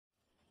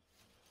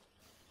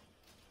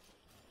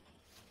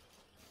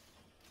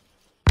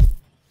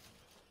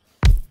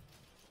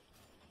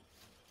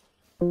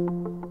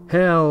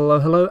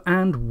Hello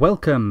and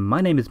welcome.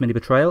 My name is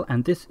MiniBetrayal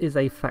and this is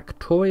a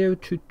Factorio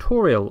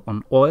tutorial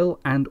on oil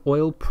and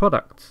oil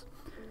products.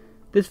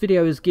 This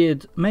video is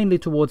geared mainly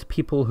towards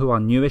people who are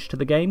newish to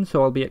the game,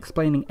 so I'll be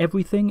explaining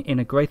everything in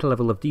a greater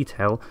level of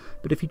detail,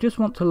 but if you just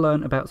want to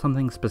learn about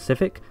something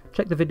specific,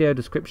 check the video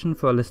description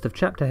for a list of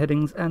chapter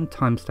headings and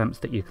timestamps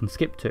that you can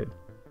skip to.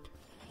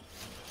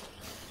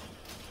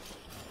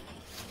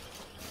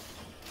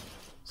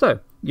 So,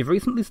 you've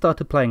recently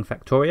started playing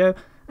Factorio,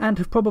 and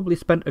have probably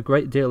spent a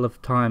great deal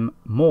of time,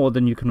 more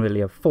than you can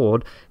really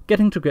afford,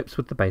 getting to grips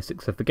with the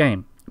basics of the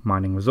game.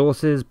 Mining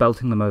resources,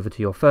 belting them over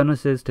to your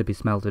furnaces to be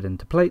smelted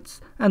into plates,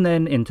 and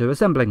then into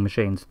assembling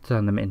machines to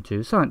turn them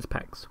into science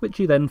packs, which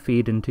you then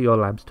feed into your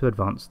labs to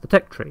advance the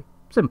tech tree.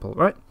 Simple,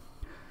 right?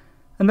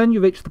 And then you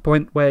reach the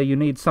point where you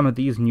need some of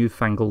these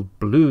newfangled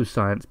blue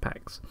science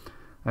packs.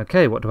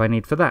 Okay, what do I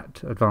need for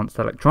that? Advanced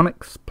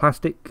electronics?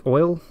 Plastic?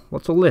 Oil?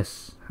 What's all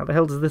this? How the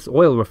hell does this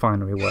oil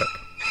refinery work?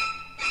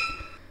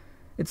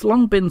 It's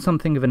long been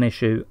something of an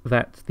issue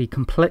that the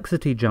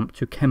complexity jump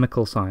to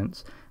chemical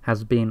science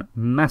has been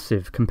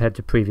massive compared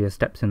to previous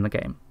steps in the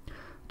game.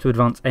 To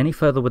advance any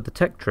further with the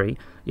tech tree,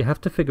 you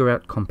have to figure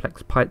out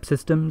complex pipe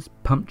systems,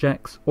 pump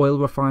jacks, oil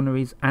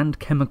refineries and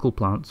chemical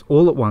plants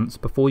all at once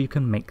before you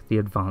can make the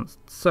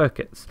advanced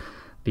circuits,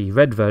 the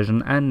red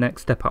version and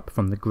next step up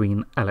from the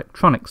green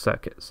electronic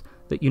circuits,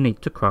 that you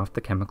need to craft the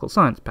chemical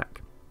science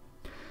pack.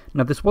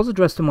 Now this was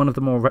addressed in one of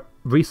the more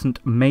recent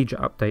major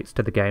updates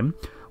to the game,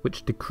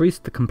 which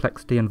decreased the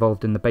complexity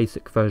involved in the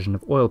basic version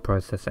of oil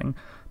processing,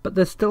 but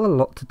there's still a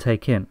lot to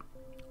take in.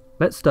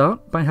 Let's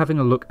start by having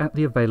a look at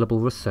the available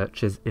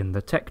researches in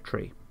the tech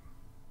tree.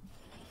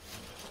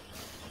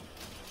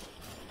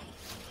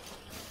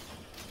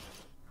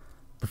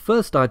 The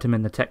first item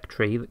in the tech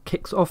tree that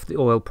kicks off the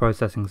oil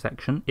processing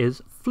section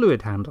is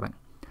fluid handling.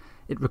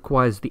 It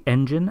requires the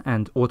engine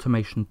and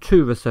automation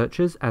 2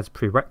 researchers as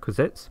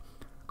prerequisites,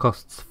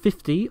 costs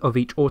 50 of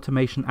each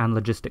automation and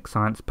logistics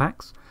science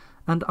packs,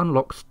 and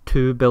unlocks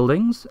 2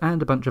 buildings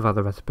and a bunch of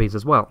other recipes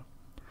as well.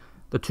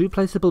 The 2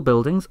 placeable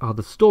buildings are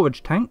the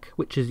storage tank,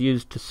 which is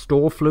used to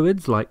store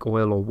fluids like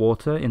oil or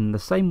water in the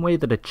same way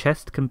that a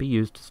chest can be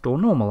used to store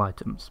normal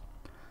items.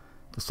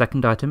 The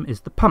second item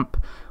is the pump,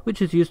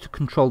 which is used to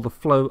control the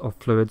flow of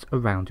fluids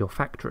around your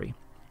factory.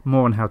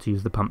 More on how to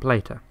use the pump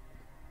later.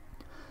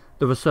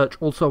 The research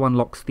also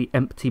unlocks the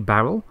empty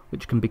barrel,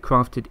 which can be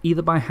crafted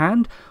either by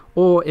hand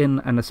or in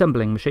an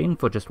assembling machine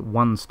for just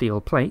 1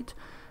 steel plate,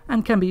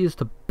 and can be used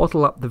to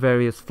bottle up the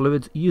various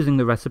fluids using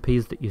the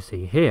recipes that you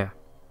see here.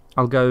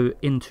 I'll go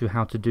into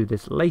how to do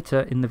this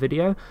later in the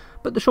video,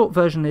 but the short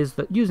version is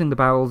that using the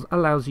barrels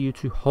allows you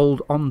to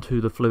hold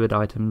onto the fluid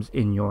items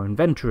in your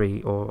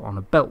inventory or on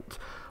a belt,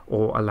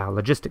 or allow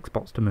logistics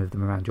bots to move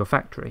them around your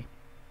factory.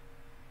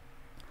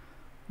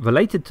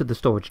 Related to the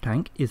storage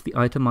tank is the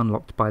item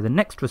unlocked by the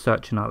next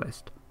research in our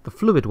list, the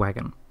fluid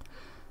wagon.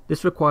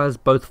 This requires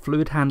both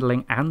fluid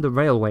handling and the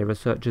railway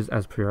researchers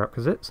as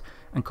prerequisites,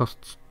 and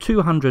costs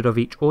 200 of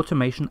each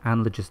automation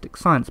and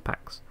logistics science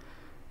packs.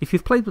 If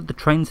you've played with the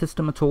train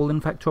system at all in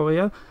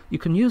Factorio, you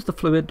can use the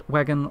fluid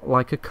wagon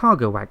like a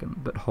cargo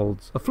wagon that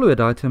holds a fluid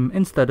item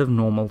instead of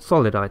normal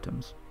solid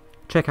items.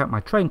 Check out my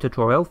train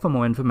tutorial for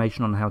more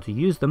information on how to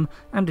use them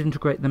and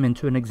integrate them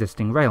into an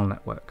existing rail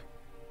network.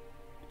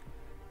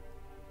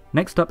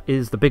 Next up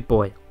is the big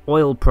boy,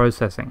 oil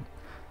processing.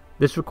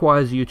 This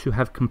requires you to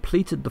have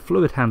completed the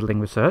fluid handling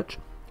research,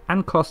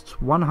 and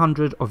costs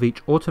 100 of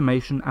each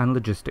automation and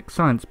logistics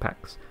science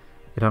packs.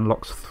 It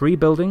unlocks 3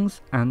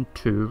 buildings and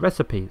 2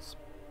 recipes.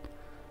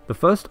 The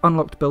first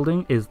unlocked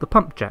building is the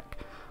pump jack,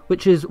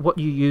 which is what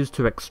you use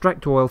to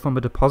extract oil from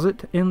a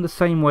deposit in the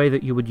same way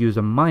that you would use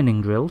a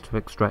mining drill to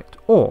extract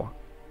ore.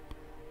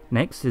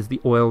 Next is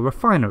the oil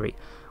refinery,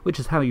 which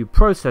is how you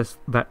process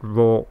that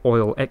raw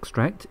oil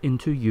extract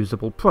into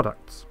usable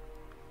products.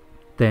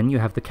 Then you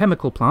have the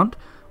chemical plant,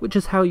 which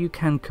is how you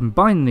can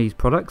combine these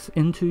products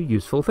into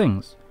useful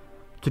things.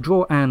 To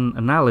draw an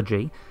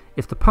analogy,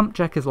 if the pump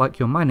jack is like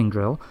your mining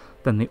drill,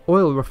 then the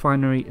oil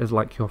refinery is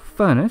like your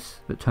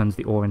furnace that turns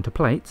the ore into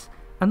plates,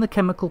 and the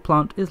chemical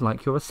plant is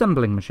like your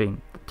assembling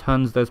machine that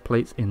turns those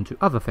plates into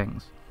other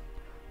things.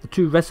 The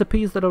 2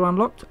 recipes that are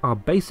unlocked are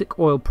basic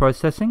oil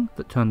processing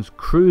that turns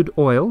crude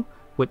oil,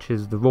 which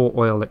is the raw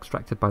oil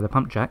extracted by the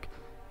pump jack,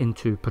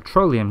 into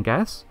petroleum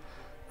gas,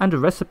 and a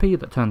recipe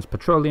that turns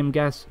petroleum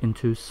gas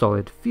into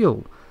solid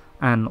fuel,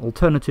 an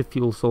alternative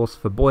fuel source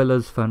for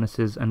boilers,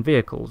 furnaces and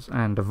vehicles,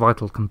 and a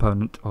vital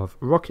component of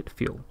rocket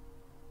fuel.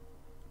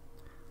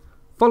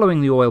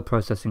 Following the oil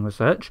processing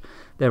research,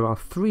 there are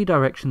 3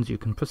 directions you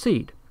can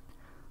proceed.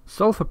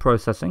 Sulfur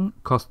processing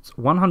costs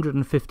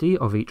 150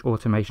 of each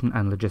automation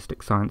and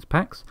logistics science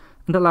packs,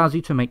 and allows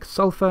you to make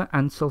sulfur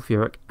and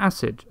sulfuric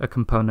acid, a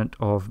component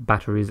of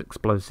batteries,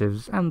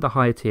 explosives, and the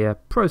higher tier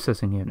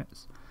processing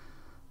units.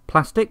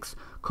 Plastics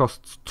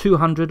costs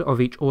 200 of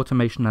each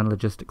automation and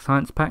logistics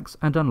science packs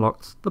and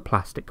unlocks the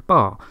plastic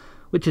bar,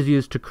 which is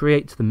used to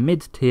create the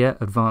mid-tier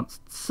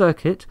advanced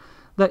circuit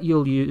that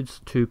you'll use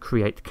to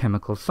create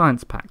chemical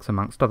science packs,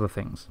 amongst other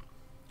things.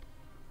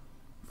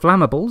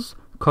 Flammables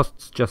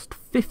costs just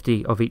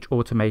 50 of each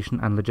automation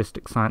and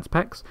logistics science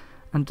packs,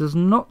 and does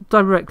not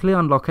directly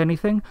unlock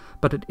anything,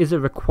 but it is a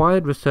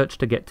required research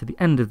to get to the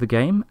end of the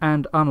game,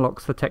 and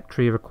unlocks the tech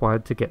tree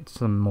required to get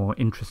some more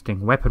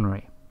interesting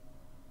weaponry.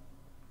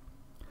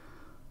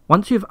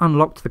 Once you've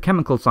unlocked the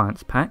chemical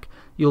science pack,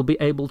 you'll be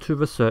able to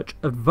research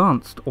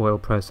advanced oil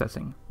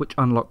processing, which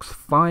unlocks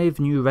 5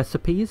 new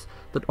recipes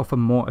that offer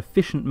more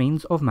efficient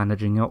means of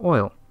managing your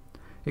oil.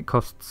 It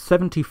costs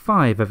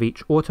 75 of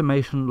each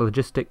automation,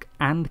 logistic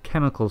and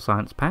chemical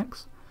science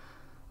packs,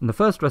 and the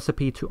first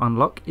recipe to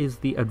unlock is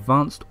the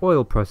advanced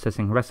oil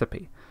processing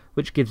recipe,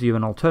 which gives you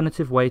an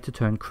alternative way to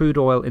turn crude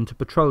oil into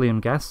petroleum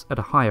gas at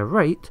a higher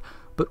rate,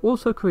 but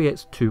also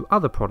creates 2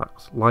 other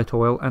products, light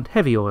oil and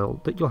heavy oil,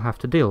 that you'll have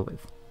to deal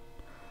with.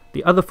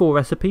 The other 4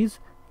 recipes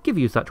give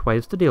you such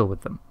ways to deal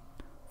with them.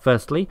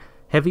 Firstly,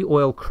 heavy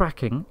oil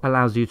cracking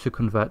allows you to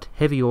convert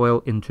heavy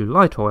oil into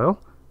light oil,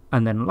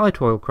 and then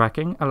light oil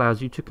cracking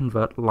allows you to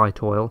convert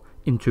light oil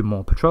into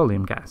more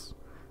petroleum gas.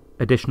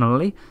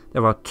 Additionally,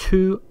 there are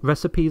 2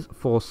 recipes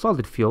for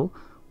solid fuel,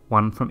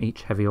 one from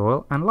each heavy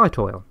oil and light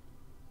oil.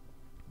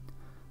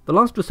 The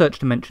last research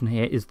to mention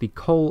here is the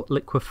coal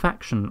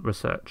liquefaction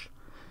research.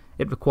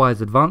 It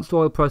requires advanced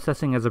oil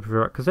processing as a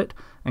prerequisite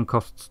and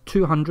costs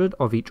 200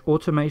 of each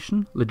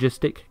automation,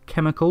 logistic,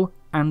 chemical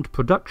and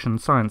production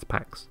science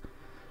packs.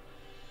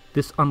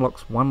 This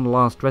unlocks one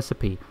last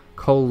recipe,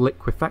 coal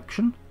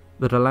liquefaction,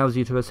 that allows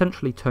you to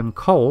essentially turn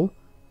coal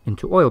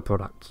into oil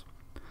products.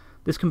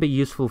 This can be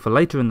useful for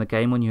later in the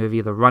game when you have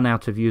either run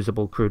out of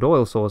usable crude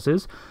oil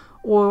sources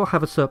or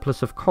have a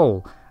surplus of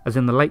coal, as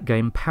in the late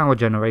game power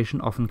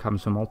generation often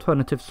comes from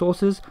alternative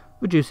sources,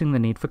 reducing the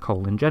need for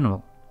coal in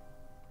general.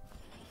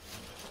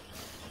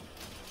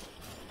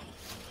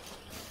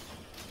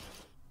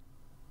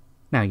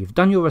 Now you've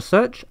done your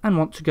research and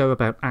want to go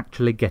about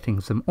actually getting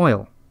some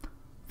oil.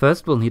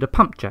 First we'll need a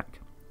pump jack.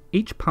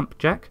 Each pump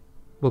jack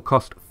will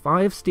cost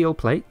 5 steel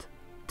plate,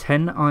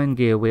 10 iron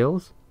gear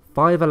wheels,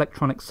 5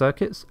 electronic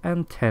circuits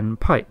and 10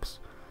 pipes.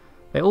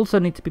 They also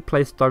need to be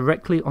placed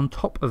directly on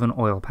top of an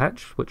oil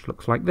patch, which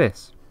looks like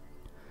this.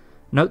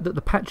 Note that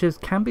the patches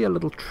can be a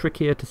little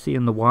trickier to see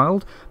in the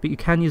wild, but you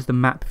can use the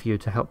map view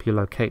to help you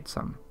locate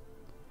some.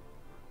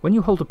 When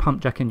you hold a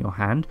pump jack in your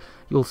hand,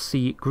 you'll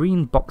see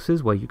green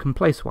boxes where you can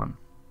place one.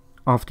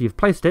 After you've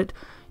placed it,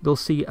 you'll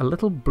see a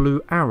little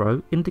blue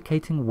arrow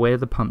indicating where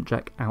the pump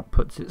jack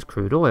outputs its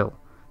crude oil.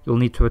 You'll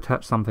need to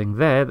attach something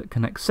there that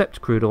can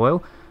accept crude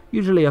oil,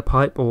 usually a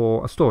pipe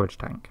or a storage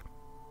tank.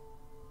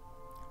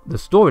 The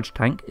storage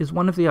tank is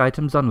one of the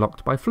items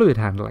unlocked by fluid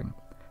handling.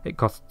 It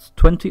costs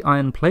 20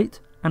 iron plate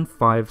and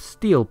 5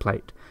 steel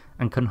plate,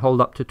 and can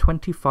hold up to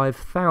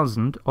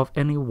 25,000 of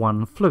any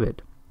one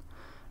fluid.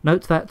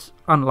 Note that,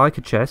 unlike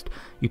a chest,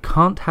 you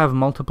can't have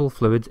multiple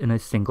fluids in a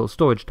single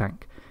storage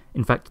tank.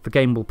 In fact, the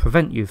game will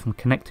prevent you from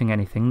connecting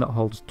anything that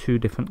holds 2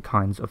 different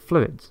kinds of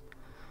fluids.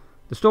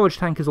 The storage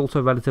tank is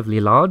also relatively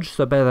large,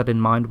 so bear that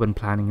in mind when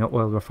planning your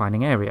oil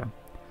refining area.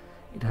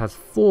 It has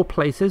 4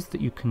 places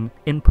that you can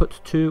input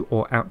to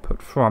or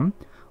output from,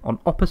 on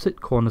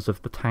opposite corners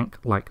of the tank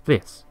like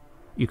this.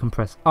 You can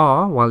press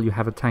R while you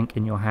have a tank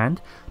in your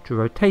hand to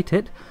rotate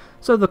it,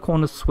 so the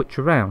corners switch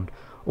around,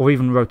 or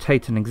even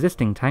rotate an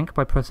existing tank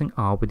by pressing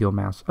R with your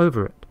mouse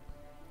over it.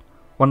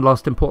 One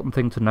last important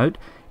thing to note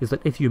is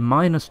that if you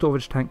mine a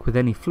storage tank with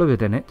any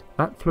fluid in it,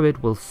 that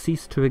fluid will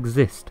cease to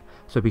exist,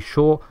 so be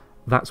sure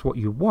that's what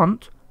you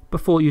want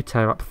before you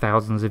tear up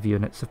thousands of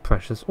units of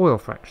precious oil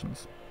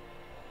fractions.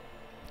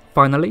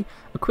 Finally,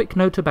 a quick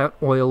note about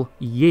oil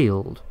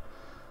yield.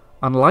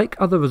 Unlike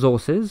other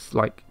resources,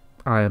 like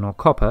iron or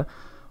copper,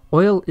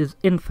 oil is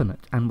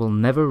infinite and will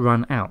never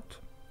run out.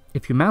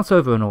 If you mouse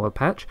over an oil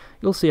patch,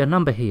 you'll see a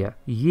number here,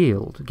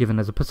 yield, given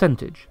as a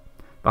percentage.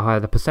 The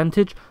higher the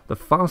percentage, the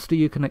faster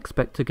you can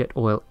expect to get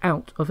oil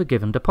out of a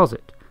given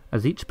deposit,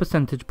 as each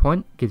percentage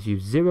point gives you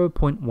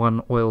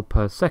 0.1 oil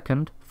per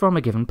second from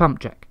a given pump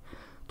jack,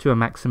 to a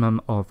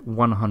maximum of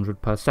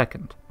 100 per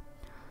second.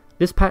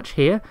 This patch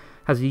here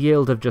has a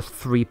yield of just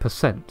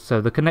 3%,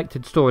 so the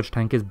connected storage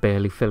tank is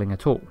barely filling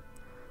at all.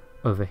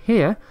 Over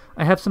here,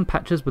 I have some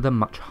patches with a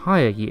much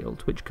higher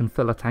yield, which can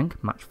fill a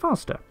tank much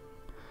faster.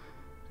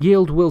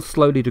 Yield will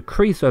slowly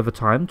decrease over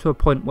time to a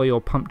point where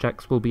your pump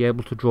jacks will be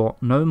able to draw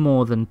no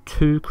more than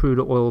 2 crude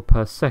oil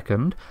per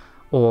second,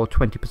 or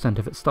 20%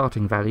 of its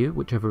starting value,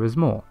 whichever is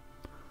more.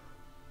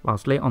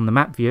 Lastly, on the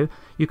map view,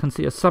 you can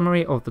see a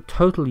summary of the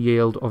total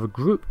yield of a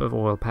group of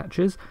oil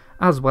patches,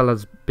 as well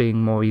as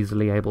being more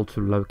easily able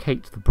to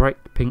locate the bright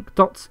pink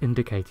dots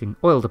indicating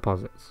oil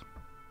deposits.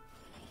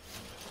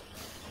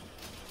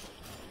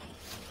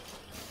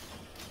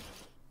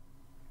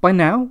 By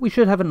now, we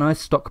should have a nice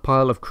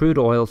stockpile of crude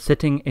oil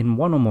sitting in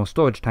one or more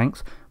storage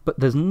tanks, but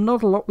there's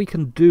not a lot we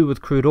can do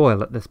with crude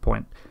oil at this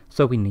point,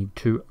 so we need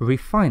to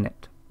refine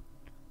it.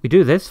 We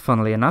do this,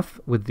 funnily enough,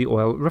 with the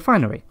oil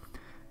refinery.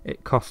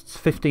 It costs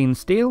 15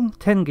 steel,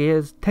 10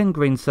 gears, 10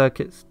 green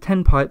circuits,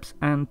 10 pipes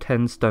and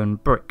 10 stone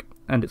brick,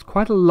 and it's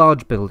quite a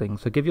large building,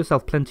 so give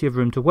yourself plenty of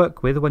room to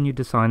work with when you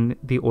design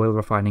the oil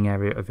refining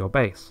area of your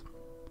base.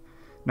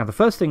 Now the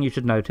first thing you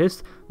should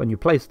notice when you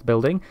place the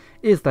building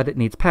is that it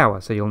needs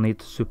power, so you'll need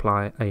to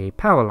supply a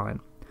power line.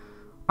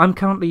 I'm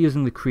currently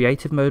using the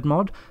creative mode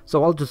mod,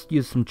 so I'll just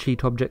use some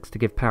cheat objects to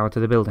give power to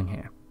the building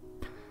here.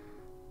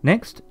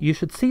 Next, you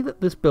should see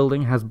that this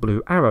building has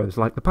blue arrows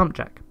like the pump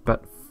jack,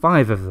 but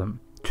 5 of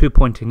them, 2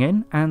 pointing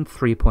in and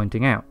 3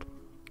 pointing out.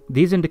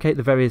 These indicate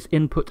the various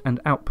input and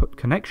output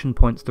connection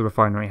points the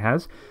refinery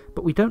has,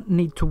 but we don't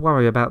need to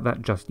worry about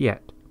that just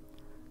yet.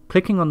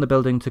 Clicking on the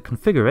building to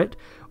configure it,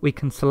 we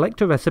can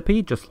select a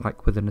recipe, just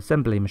like with an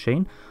assembly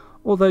machine,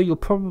 although you'll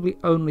probably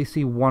only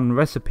see one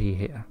recipe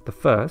here, the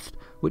first,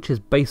 which is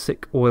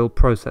basic oil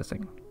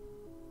processing.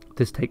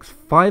 This takes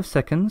 5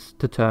 seconds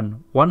to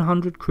turn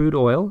 100 crude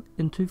oil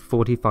into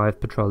 45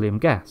 petroleum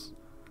gas.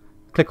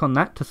 Click on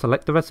that to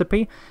select the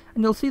recipe,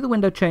 and you'll see the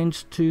window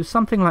change to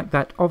something like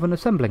that of an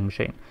assembling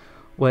machine,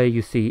 where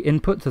you see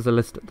inputs as a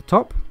list at the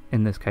top,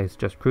 in this case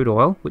just crude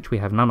oil, which we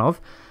have none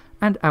of,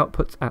 and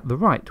outputs at the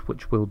right,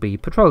 which will be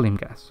petroleum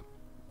gas.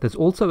 There's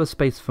also a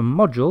space for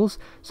modules,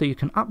 so you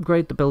can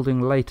upgrade the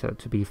building later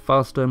to be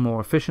faster,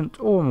 more efficient,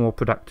 or more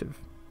productive.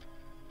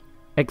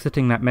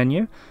 Exiting that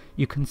menu,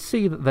 you can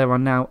see that there are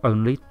now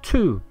only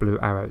 2 blue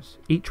arrows,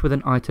 each with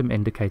an item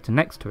indicator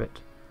next to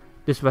it.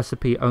 This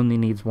recipe only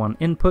needs 1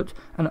 input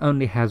and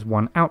only has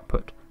 1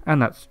 output,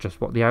 and that's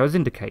just what the arrows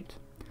indicate.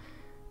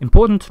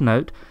 Important to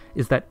note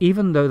is that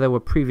even though there were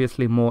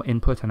previously more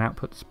input and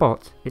output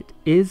spots, it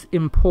is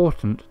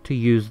important to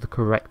use the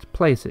correct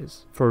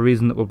places, for a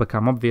reason that will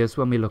become obvious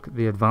when we look at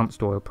the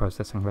advanced oil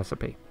processing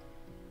recipe.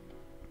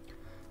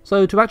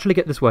 So to actually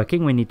get this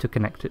working, we need to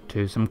connect it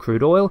to some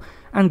crude oil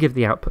and give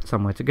the output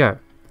somewhere to go.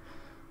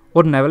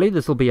 Ordinarily,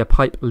 this will be a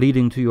pipe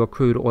leading to your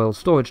crude oil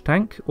storage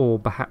tank, or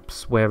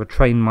perhaps where a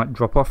train might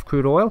drop off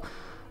crude oil,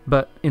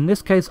 but in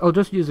this case I'll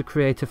just use a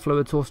creative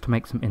fluid source to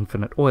make some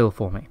infinite oil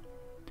for me.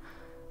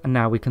 And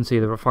now we can see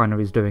the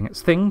refinery is doing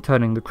its thing,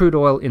 turning the crude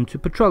oil into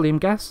petroleum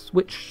gas,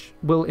 which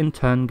will in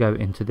turn go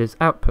into this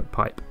output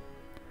pipe.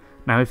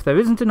 Now if there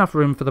isn't enough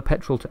room for the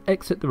petrol to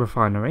exit the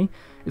refinery,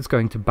 it's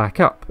going to back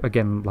up,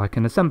 again like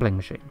an assembling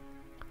machine.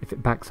 If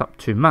it backs up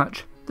too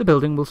much, the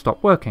building will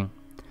stop working.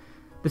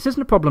 This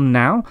isn't a problem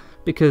now,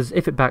 because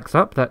if it backs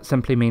up, that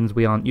simply means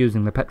we aren't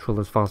using the petrol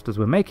as fast as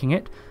we're making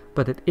it,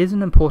 but it is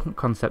an important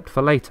concept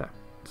for later.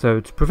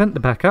 So to prevent the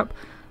backup,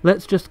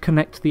 let's just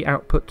connect the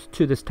output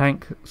to this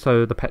tank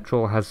so the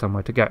petrol has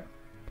somewhere to go.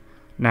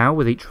 Now,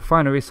 with each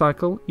refinery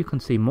cycle, you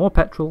can see more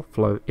petrol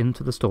flow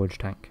into the storage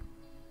tank.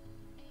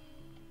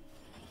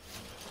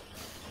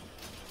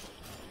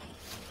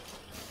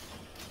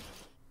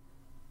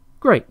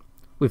 Great,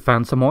 we've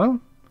found some oil,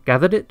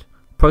 gathered it,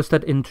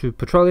 processed it into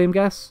petroleum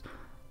gas.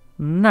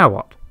 Now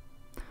what?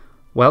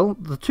 Well,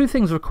 the 2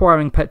 things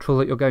requiring petrol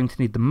that you're going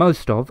to need the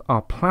most of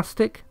are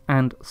plastic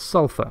and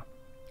sulfur.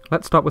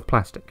 Let's start with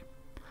plastic.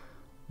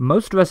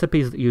 Most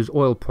recipes that use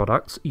oil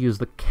products use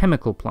the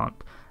chemical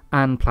plant,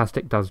 and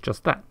plastic does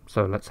just that,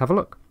 so let's have a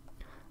look.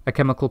 A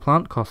chemical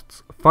plant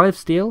costs 5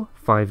 steel,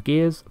 5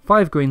 gears,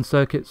 5 green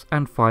circuits,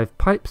 and 5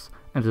 pipes,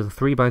 and is a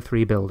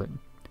 3x3 building.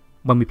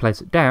 When we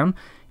place it down,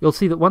 you'll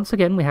see that once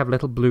again we have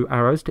little blue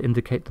arrows to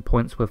indicate the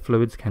points where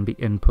fluids can be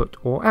input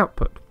or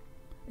output.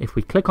 If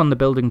we click on the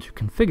building to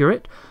configure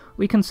it,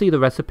 we can see the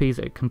recipes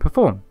it can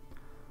perform.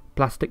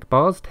 Plastic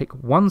bars take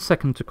 1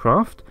 second to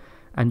craft,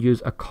 and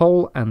use a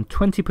coal and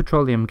 20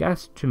 petroleum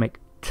gas to make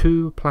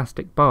 2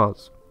 plastic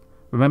bars.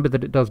 Remember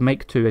that it does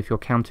make 2 if you're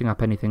counting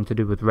up anything to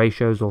do with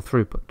ratios or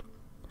throughput.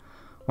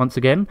 Once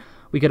again,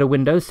 we get a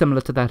window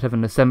similar to that of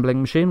an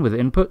assembling machine with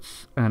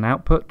inputs, an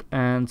output,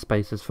 and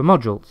spaces for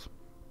modules.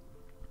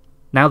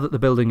 Now that the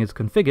building is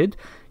configured,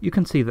 you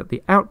can see that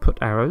the output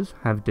arrows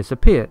have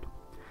disappeared.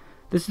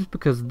 This is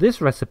because this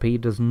recipe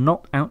does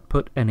not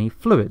output any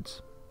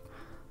fluids.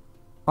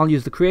 I'll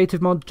use the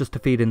creative mod just to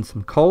feed in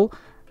some coal,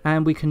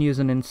 and we can use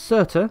an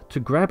inserter to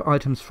grab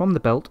items from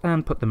the belt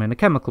and put them in a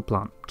chemical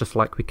plant, just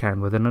like we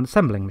can with an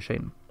assembling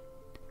machine.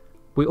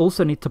 We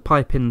also need to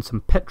pipe in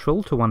some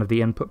petrol to one of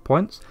the input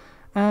points,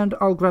 and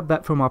I'll grab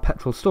that from our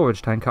petrol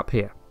storage tank up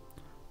here.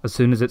 As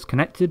soon as it's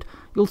connected,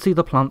 you'll see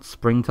the plant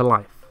spring to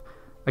life.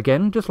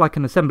 Again, just like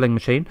an assembling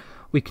machine,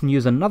 we can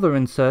use another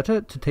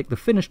inserter to take the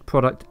finished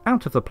product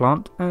out of the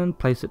plant and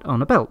place it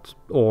on a belt,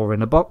 or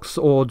in a box,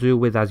 or do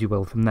with as you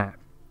will from there.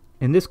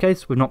 In this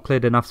case, we've not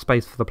cleared enough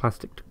space for the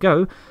plastic to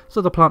go,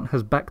 so the plant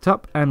has backed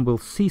up and will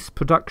cease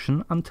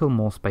production until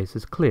more space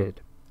is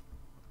cleared.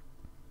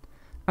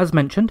 As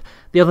mentioned,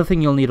 the other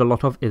thing you'll need a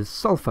lot of is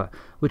sulfur,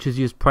 which is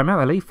used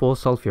primarily for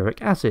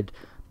sulfuric acid,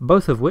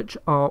 both of which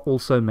are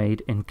also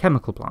made in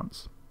chemical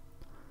plants.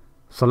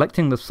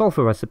 Selecting the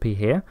sulfur recipe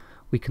here,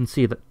 we can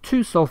see that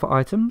 2 sulfur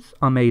items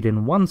are made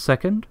in 1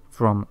 second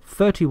from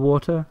 30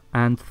 water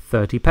and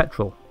 30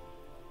 petrol.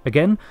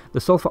 Again,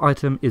 the sulfur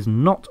item is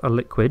not a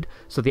liquid,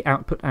 so the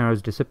output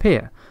arrows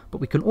disappear, but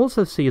we can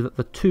also see that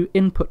the 2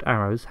 input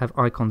arrows have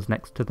icons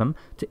next to them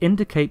to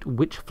indicate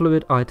which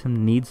fluid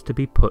item needs to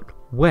be put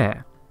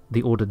where.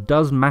 The order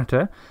does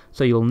matter,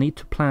 so you'll need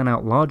to plan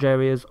out large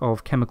areas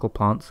of chemical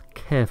plants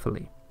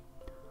carefully.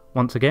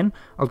 Once again,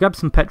 I'll grab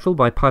some petrol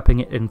by piping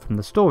it in from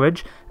the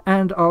storage,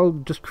 and I'll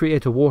just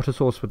create a water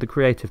source with the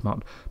creative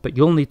mod, but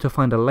you'll need to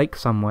find a lake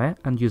somewhere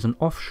and use an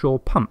offshore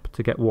pump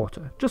to get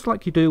water, just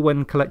like you do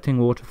when collecting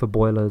water for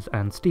boilers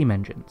and steam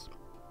engines.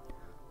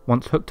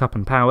 Once hooked up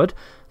and powered,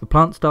 the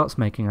plant starts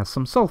making us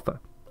some sulfur.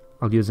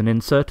 I'll use an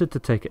inserter to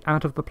take it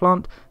out of the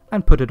plant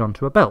and put it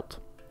onto a belt.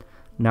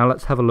 Now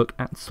let's have a look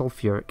at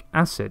sulfuric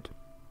acid.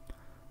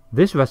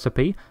 This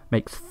recipe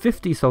makes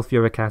 50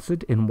 sulfuric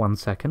acid in 1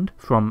 second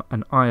from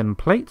an iron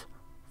plate,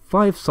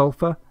 5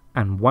 sulfur,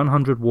 and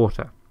 100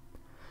 water.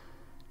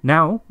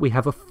 Now we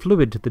have a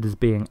fluid that is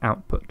being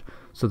output,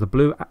 so the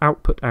blue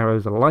output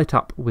arrows light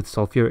up with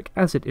sulfuric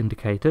acid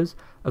indicators,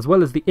 as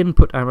well as the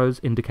input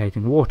arrows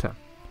indicating water.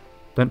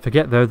 Don't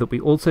forget though that we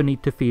also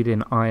need to feed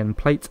in iron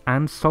plates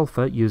and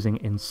sulfur using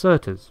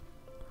inserters.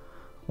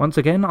 Once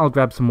again, I'll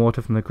grab some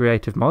water from the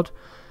creative mod.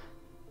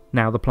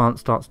 Now the plant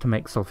starts to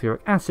make sulfuric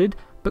acid,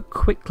 but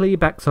quickly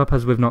backs up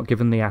as we've not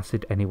given the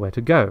acid anywhere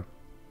to go.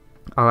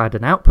 I'll add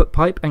an output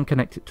pipe and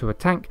connect it to a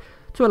tank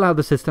to allow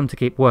the system to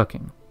keep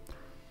working.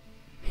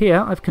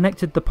 Here I've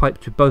connected the pipe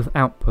to both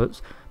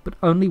outputs, but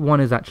only one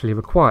is actually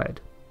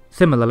required.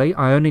 Similarly,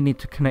 I only need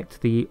to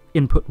connect the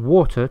input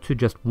water to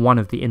just one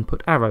of the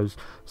input arrows,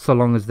 so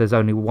long as there's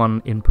only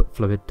one input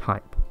fluid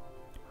type.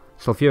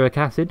 Sulfuric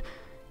acid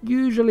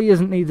usually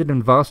isn't needed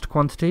in vast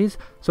quantities,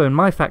 so in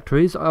my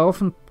factories I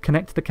often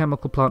connect the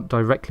chemical plant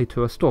directly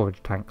to a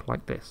storage tank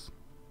like this.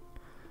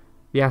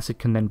 The acid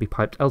can then be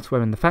piped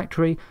elsewhere in the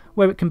factory,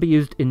 where it can be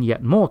used in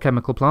yet more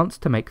chemical plants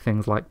to make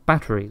things like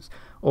batteries,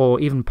 or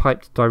even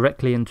piped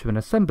directly into an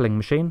assembling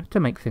machine to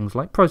make things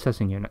like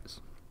processing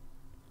units.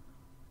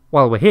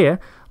 While we're here,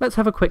 let's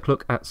have a quick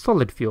look at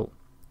solid fuel.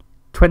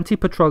 20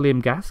 petroleum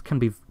gas can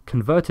be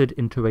converted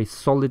into a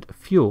solid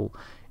fuel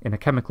in a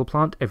chemical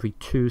plant every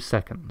 2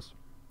 seconds.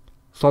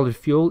 Solid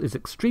fuel is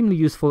extremely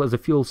useful as a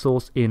fuel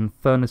source in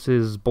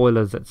furnaces,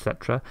 boilers,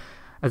 etc.,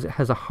 as it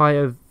has a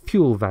higher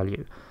fuel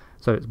value,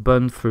 so it's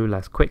burned through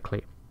less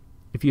quickly.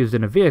 If used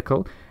in a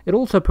vehicle, it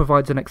also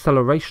provides an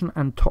acceleration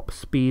and top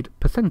speed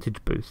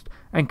percentage boost,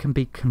 and can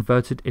be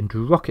converted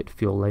into rocket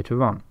fuel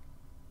later on.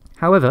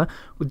 However,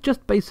 with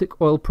just basic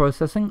oil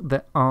processing,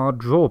 there are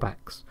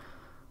drawbacks.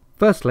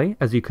 Firstly,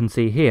 as you can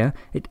see here,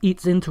 it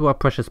eats into our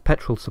precious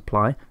petrol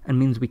supply and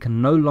means we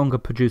can no longer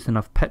produce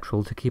enough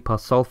petrol to keep our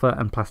sulfur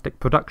and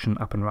plastic production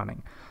up and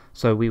running,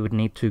 so we would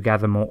need to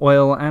gather more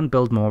oil and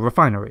build more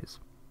refineries.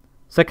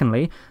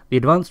 Secondly, the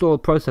advanced oil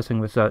processing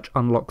research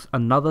unlocks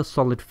another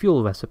solid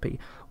fuel recipe,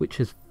 which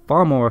is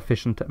far more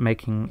efficient at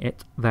making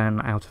it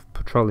than out of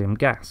petroleum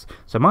gas,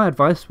 so my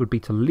advice would be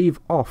to leave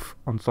off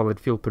on solid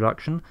fuel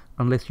production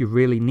unless you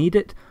really need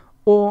it,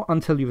 or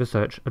until you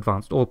research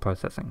advanced oil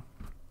processing.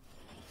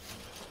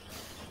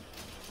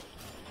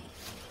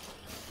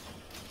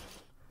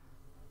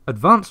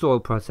 Advanced oil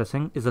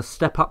processing is a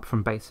step up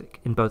from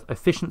basic in both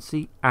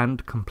efficiency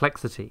and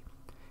complexity.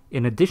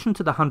 In addition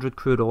to the 100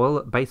 crude oil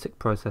that basic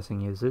processing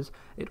uses,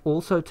 it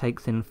also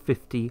takes in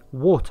 50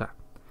 water.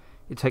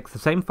 It takes the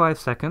same 5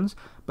 seconds,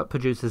 but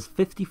produces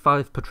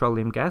 55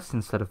 petroleum gas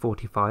instead of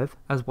 45,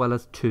 as well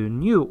as 2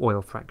 new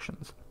oil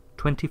fractions,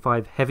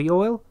 25 heavy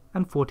oil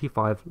and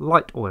 45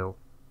 light oil.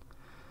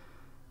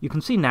 You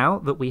can see now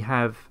that we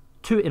have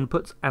 2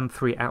 inputs and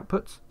 3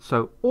 outputs,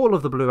 so all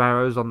of the blue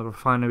arrows on the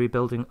refinery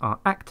building are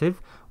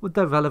active, with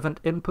their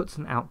relevant inputs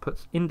and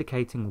outputs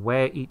indicating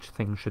where each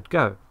thing should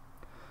go.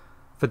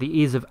 For the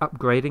ease of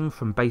upgrading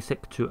from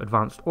basic to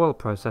advanced oil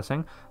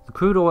processing, the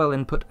crude oil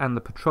input and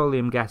the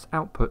petroleum gas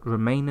output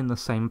remain in the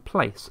same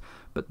place,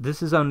 but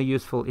this is only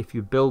useful if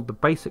you build the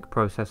basic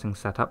processing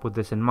setup with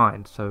this in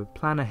mind, so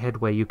plan ahead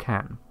where you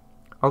can.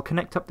 I'll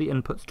connect up the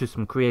inputs to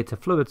some creator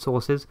fluid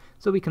sources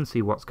so we can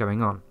see what's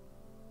going on.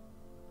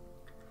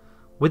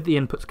 With the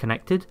inputs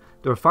connected,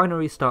 the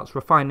refinery starts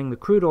refining the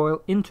crude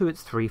oil into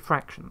its 3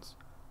 fractions.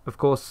 Of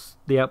course,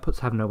 the outputs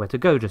have nowhere to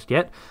go just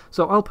yet,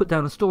 so I'll put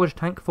down a storage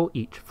tank for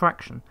each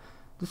fraction.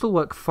 This will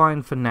work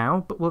fine for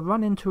now, but we'll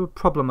run into a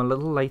problem a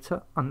little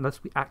later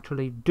unless we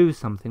actually do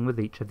something with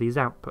each of these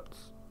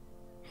outputs.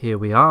 Here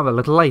we are a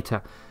little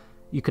later.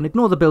 You can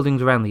ignore the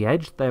buildings around the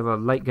edge. They're a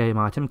late game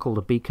item called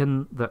a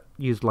beacon that,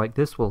 used like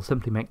this, will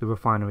simply make the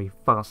refinery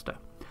faster.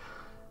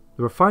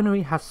 The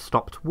refinery has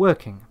stopped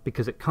working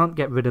because it can't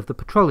get rid of the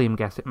petroleum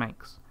gas it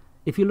makes.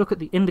 If you look at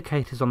the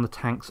indicators on the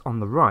tanks on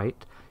the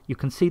right, you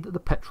can see that the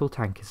petrol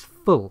tank is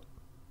full.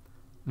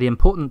 The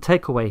important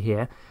takeaway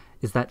here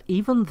is that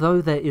even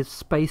though there is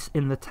space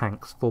in the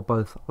tanks for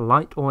both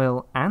light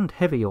oil and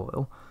heavy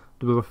oil,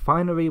 the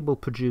refinery will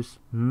produce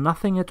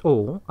nothing at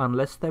all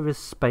unless there is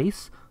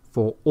space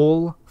for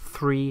all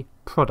 3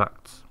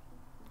 products.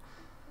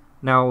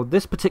 Now,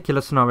 this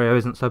particular scenario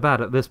isn't so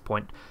bad at this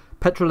point.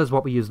 Petrol is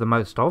what we use the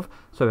most of,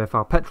 so if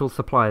our petrol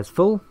supply is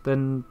full,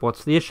 then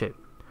what's the issue?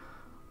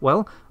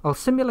 Well, I'll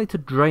simulate a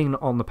drain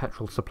on the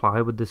petrol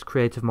supply with this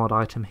creative mod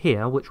item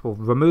here, which will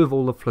remove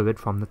all the fluid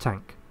from the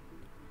tank.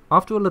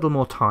 After a little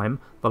more time,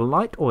 the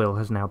light oil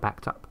has now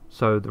backed up,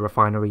 so the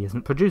refinery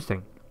isn't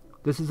producing.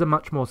 This is a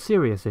much more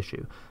serious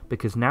issue,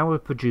 because now we're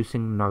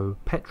producing no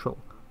petrol.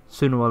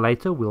 Sooner or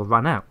later we'll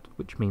run out,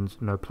 which means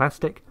no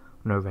plastic,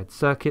 no red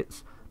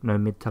circuits, no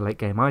mid to late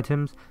game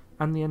items,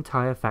 and the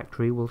entire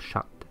factory will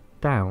shut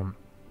down.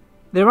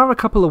 There are a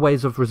couple of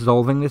ways of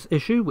resolving this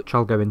issue, which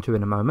I'll go into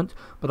in a moment,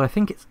 but I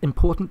think it's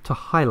important to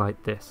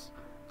highlight this.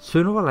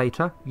 Sooner or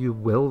later, you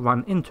will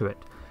run into it,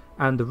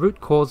 and the root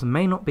cause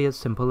may not be as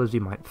simple as you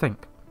might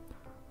think.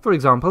 For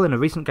example, in a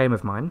recent game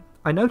of mine,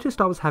 I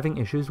noticed I was having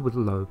issues with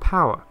low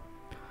power.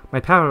 My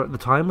power at the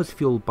time was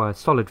fueled by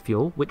solid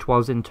fuel, which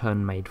was in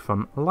turn made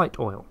from light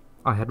oil.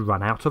 I had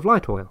run out of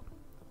light oil.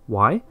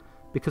 Why?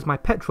 Because my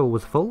petrol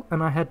was full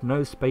and I had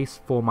no space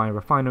for my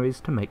refineries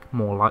to make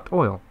more light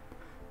oil.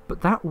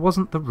 But that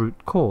wasn't the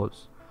root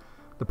cause.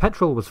 The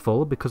petrol was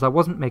full because I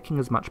wasn't making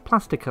as much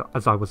plastic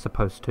as I was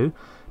supposed to,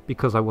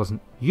 because I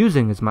wasn't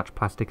using as much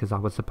plastic as I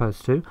was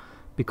supposed to,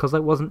 because I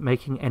wasn't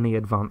making any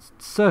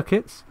advanced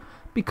circuits,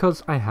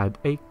 because I had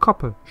a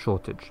copper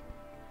shortage.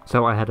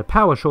 So I had a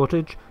power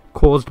shortage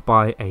caused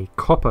by a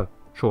copper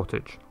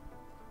shortage.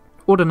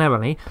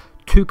 Ordinarily,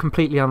 two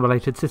completely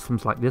unrelated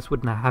systems like this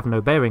would have no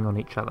bearing on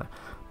each other,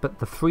 but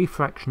the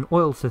 3-fraction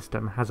oil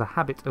system has a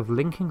habit of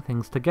linking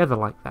things together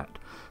like that,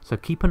 so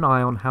keep an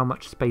eye on how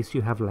much space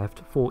you have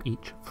left for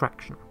each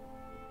fraction.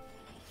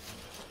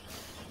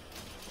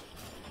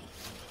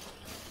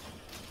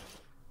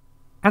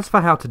 As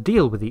for how to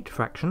deal with each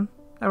fraction,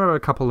 there are a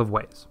couple of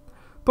ways.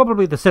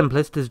 Probably the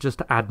simplest is just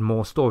to add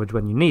more storage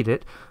when you need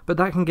it, but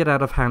that can get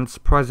out of hand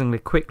surprisingly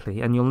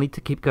quickly and you'll need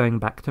to keep going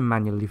back to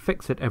manually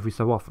fix it every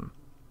so often.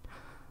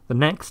 The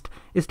next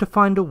is to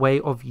find a way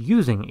of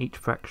using each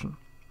fraction.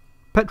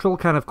 Petrol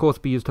can of course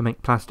be used to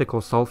make plastic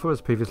or sulfur as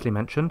previously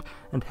mentioned,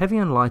 and heavy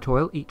and light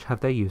oil each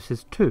have their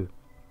uses too.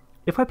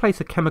 If I place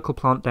a chemical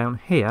plant down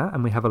here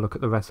and we have a look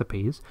at the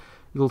recipes,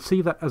 you'll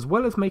see that as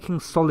well as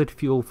making solid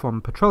fuel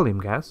from petroleum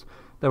gas,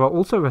 there are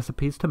also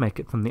recipes to make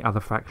it from the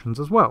other fractions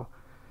as well.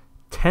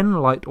 10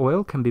 light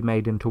oil can be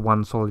made into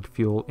 1 solid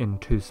fuel in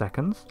 2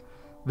 seconds.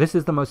 This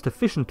is the most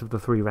efficient of the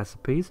 3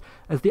 recipes,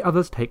 as the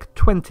others take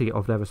 20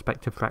 of their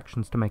respective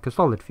fractions to make a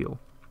solid fuel.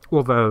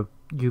 Although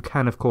you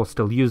can of course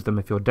still use them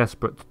if you're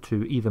desperate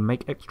to either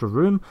make extra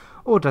room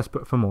or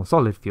desperate for more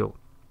solid fuel.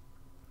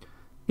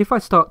 If I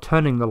start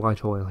turning the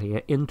light oil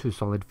here into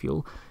solid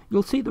fuel,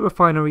 you'll see the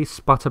refinery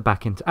sputter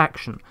back into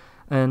action,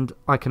 and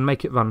I can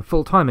make it run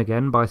full time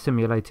again by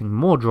simulating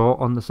more draw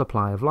on the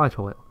supply of light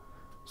oil.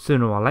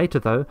 Sooner or later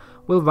though,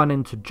 we'll run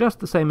into just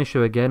the same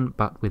issue again,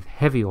 but with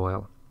heavy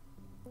oil.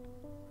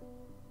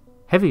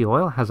 Heavy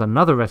oil has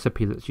another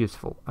recipe that's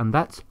useful, and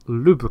that's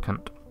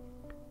lubricant.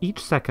 Each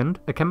second,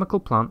 a chemical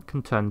plant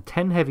can turn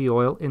 10 heavy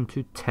oil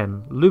into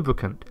 10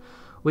 lubricant,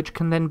 which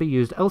can then be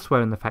used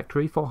elsewhere in the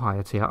factory for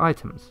higher tier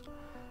items.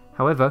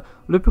 However,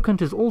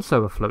 lubricant is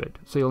also a fluid,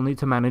 so you'll need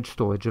to manage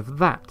storage of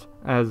that,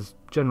 as,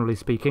 generally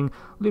speaking,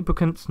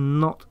 lubricant's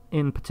not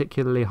in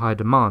particularly high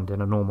demand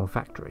in a normal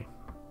factory.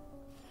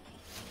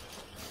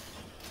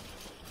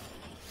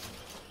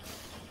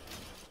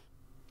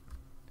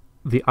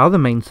 The other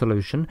main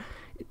solution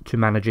to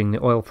managing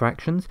the oil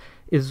fractions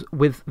is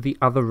with the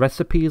other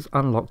recipes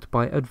unlocked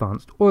by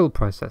advanced oil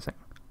processing.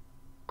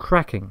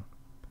 Cracking.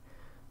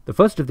 The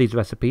first of these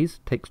recipes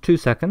takes 2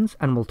 seconds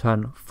and will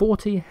turn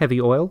 40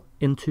 heavy oil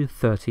into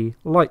 30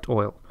 light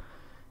oil,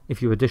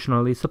 if you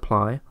additionally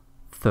supply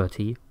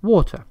 30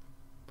 water.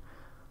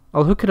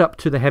 I'll hook it up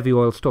to the heavy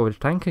oil storage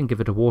tank and give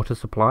it a water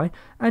supply,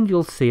 and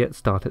you'll see it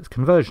start its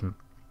conversion.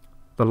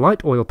 The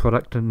light oil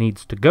product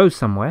needs to go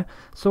somewhere,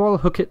 so I'll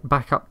hook it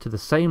back up to the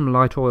same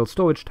light oil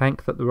storage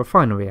tank that the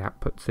refinery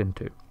outputs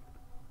into.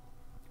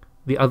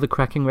 The other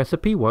cracking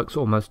recipe works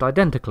almost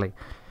identically.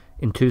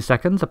 In 2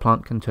 seconds, a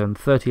plant can turn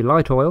 30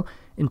 light oil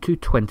into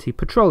 20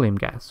 petroleum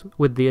gas,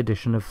 with the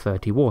addition of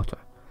 30 water.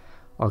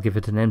 I'll give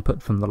it an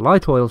input from the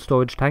light oil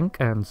storage tank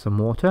and some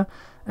water,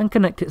 and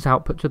connect its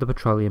output to the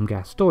petroleum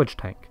gas storage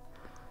tank.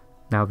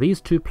 Now these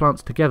two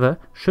plants together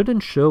should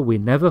ensure we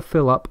never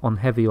fill up on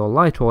heavy or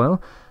light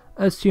oil,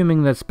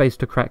 assuming there's space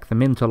to crack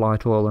them into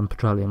light oil and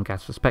petroleum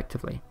gas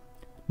respectively.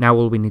 Now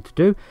all we need to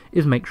do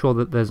is make sure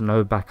that there's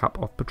no backup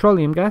of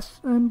petroleum gas,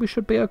 and we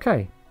should be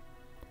okay.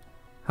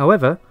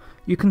 However,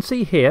 you can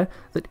see here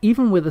that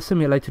even with a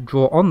simulated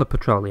draw on the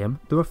petroleum,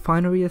 the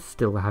refinery is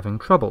still having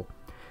trouble.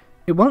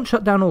 It won't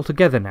shut down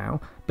altogether now,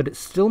 but it's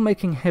still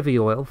making heavy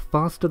oil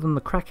faster than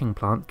the cracking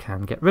plant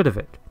can get rid of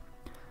it.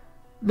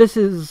 This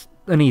is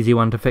an easy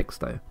one to fix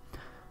though.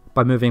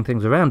 By moving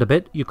things around a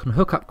bit, you can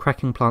hook up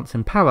cracking plants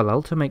in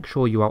parallel to make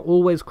sure you are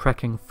always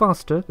cracking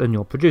faster than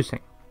you're producing.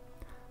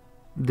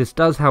 This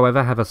does,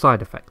 however, have a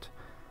side effect.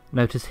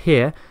 Notice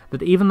here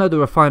that even though the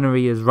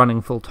refinery is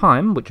running full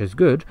time, which is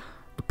good,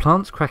 the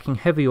plants cracking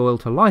heavy oil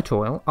to light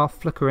oil are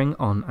flickering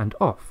on and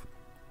off.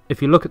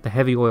 If you look at the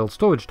heavy oil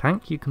storage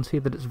tank, you can see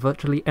that it's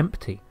virtually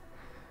empty.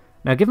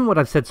 Now, given what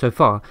I've said so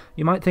far,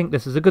 you might think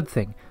this is a good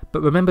thing,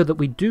 but remember that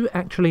we do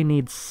actually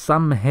need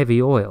some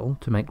heavy oil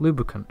to make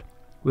lubricant.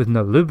 With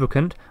no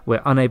lubricant,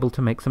 we're unable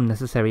to make some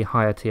necessary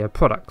higher tier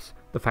products.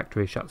 The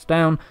factory shuts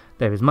down,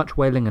 there is much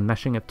wailing and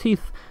gnashing of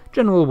teeth,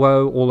 general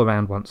woe all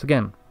around once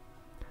again.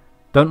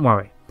 Don't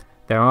worry,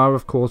 there are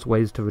of course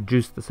ways to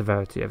reduce the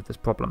severity of this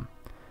problem.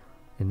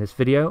 In this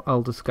video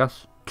I'll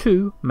discuss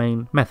two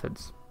main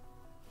methods.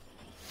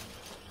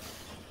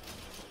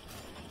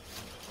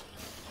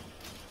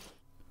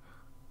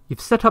 You've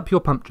set up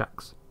your pump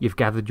jacks, you've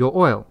gathered your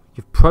oil,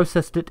 you've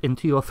processed it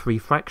into your 3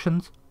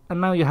 fractions,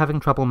 and now you're having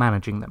trouble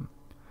managing them.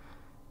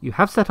 You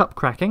have set up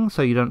cracking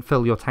so you don't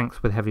fill your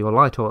tanks with heavy or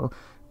light oil,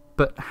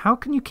 but how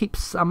can you keep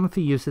some for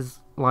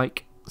uses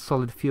like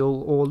solid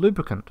fuel or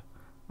lubricant?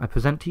 I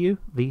present to you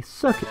the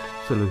circuit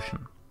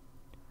solution.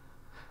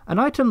 An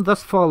item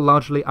thus far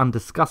largely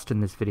undiscussed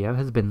in this video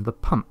has been the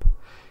pump.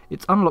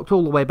 It's unlocked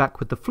all the way back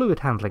with the fluid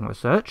handling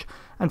research,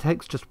 and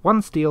takes just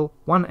 1 steel,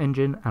 1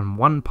 engine, and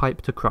 1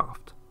 pipe to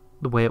craft.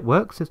 The way it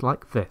works is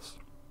like this.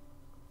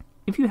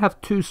 If you have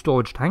 2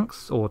 storage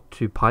tanks, or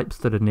 2 pipes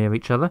that are near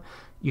each other,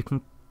 you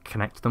can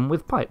connect them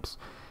with pipes.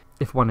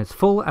 If one is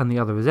full and the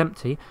other is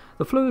empty,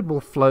 the fluid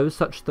will flow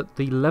such that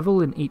the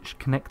level in each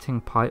connecting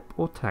pipe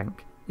or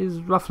tank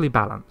is roughly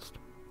balanced.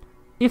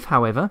 If,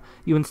 however,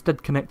 you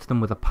instead connect them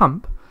with a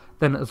pump,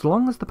 then as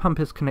long as the pump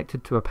is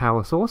connected to a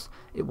power source,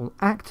 it will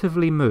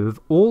actively move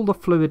all the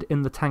fluid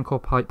in the tank or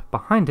pipe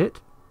behind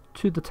it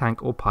to the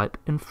tank or pipe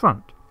in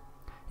front.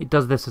 It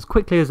does this as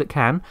quickly as it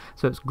can,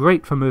 so it's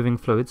great for moving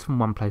fluids from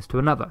one place to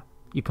another.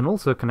 You can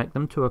also connect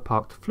them to a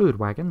parked fluid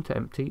wagon to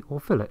empty or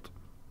fill it.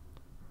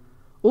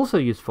 Also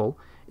useful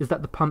is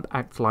that the pump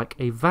acts like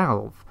a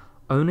valve,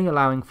 only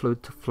allowing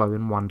fluid to flow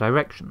in one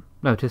direction.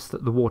 Notice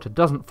that the water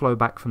doesn't flow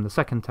back from the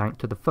second tank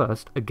to the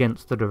first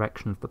against the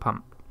direction of the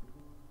pump.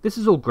 This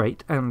is all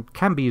great and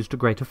can be used to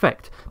great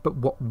effect, but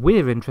what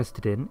we're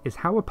interested in is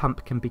how a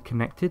pump can be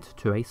connected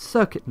to a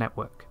circuit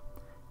network.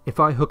 If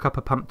I hook up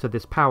a pump to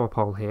this power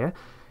pole here,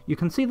 you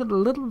can see that a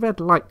little red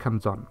light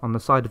comes on the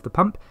side of the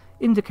pump,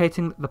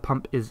 indicating that the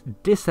pump is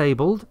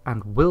disabled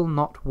and will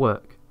not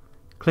work.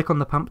 Click on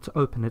the pump to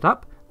open it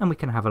up, and we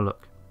can have a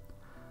look.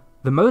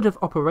 The mode of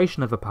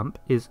operation of a pump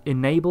is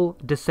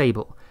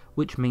enable-disable,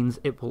 which means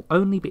it will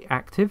only be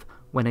active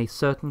when a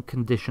certain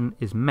condition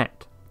is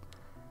met.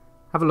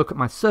 Have a look at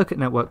my circuit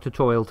network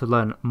tutorial to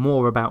learn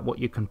more about what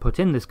you can put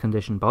in this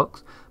condition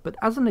box, but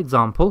as an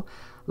example,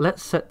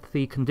 let's set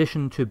the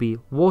condition to be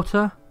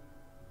water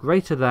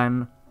greater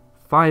than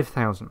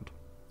 5,000.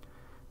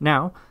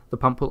 Now, the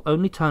pump will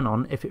only turn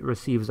on if it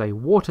receives a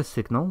water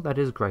signal that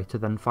is greater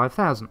than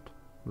 5,000.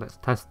 Let's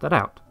test that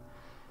out.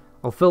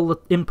 I'll fill the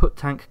input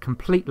tank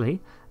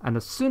completely, and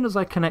as soon as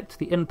I connect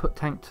the input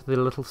tank to the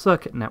little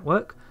circuit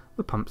network,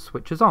 the pump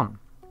switches on.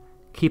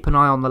 Keep an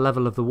eye on the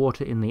level of the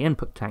water in the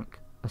input tank.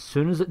 As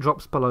soon as it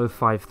drops below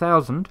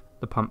 5,000,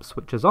 the pump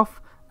switches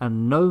off,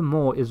 and no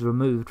more is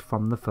removed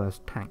from the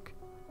first tank.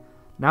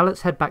 Now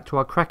let's head back to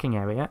our cracking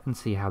area and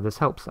see how this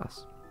helps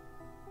us.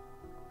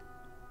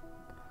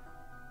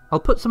 I'll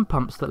put some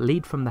pumps that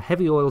lead from the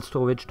heavy oil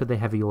storage to the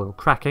heavy oil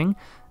cracking,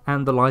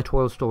 and the light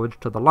oil storage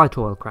to the light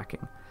oil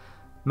cracking.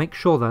 Make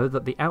sure though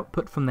that the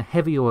output from the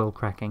heavy oil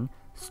cracking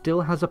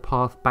still has a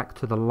path back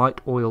to the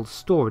light oil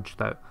storage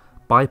though,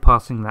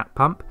 bypassing that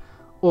pump,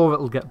 or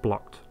it'll get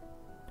blocked.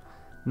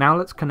 Now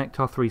let's connect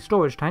our 3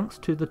 storage tanks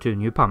to the 2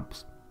 new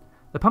pumps.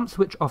 The pumps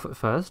switch off at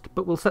first,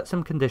 but we'll set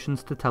some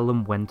conditions to tell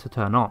them when to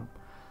turn on.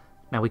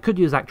 Now we could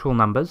use actual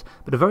numbers,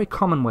 but a very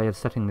common way of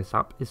setting this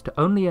up is to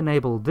only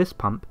enable this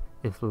pump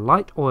if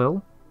light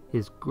oil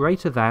is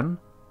greater than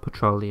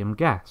petroleum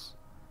gas.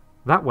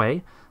 That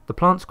way, the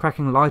plants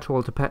cracking light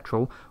oil to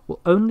petrol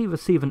will only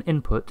receive an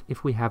input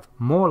if we have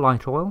more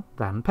light oil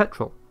than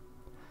petrol.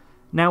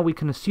 Now we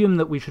can assume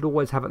that we should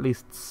always have at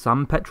least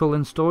some petrol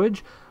in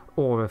storage,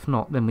 or if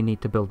not, then we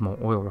need to build more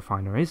oil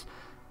refineries.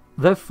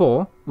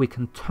 Therefore, we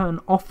can turn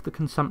off the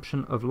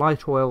consumption of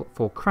light oil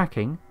for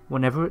cracking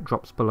whenever it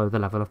drops below the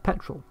level of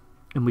petrol,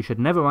 and we should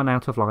never run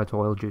out of light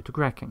oil due to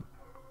cracking.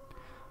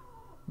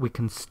 We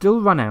can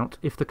still run out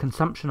if the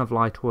consumption of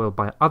light oil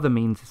by other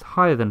means is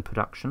higher than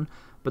production,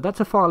 but that's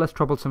a far less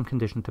troublesome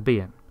condition to be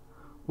in.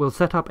 We'll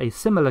set up a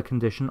similar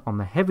condition on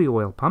the heavy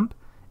oil pump,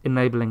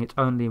 enabling it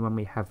only when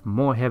we have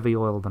more heavy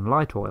oil than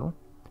light oil,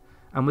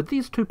 and with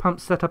these 2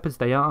 pumps set up as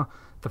they are,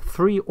 the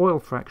 3 oil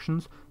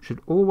fractions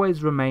should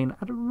always remain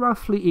at a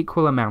roughly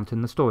equal amount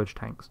in the storage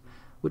tanks,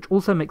 which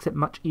also makes it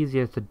much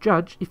easier to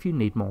judge if you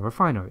need more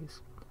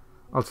refineries.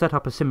 I'll set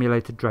up a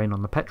simulated drain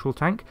on the petrol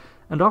tank,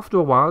 and after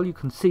a while you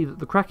can see that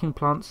the cracking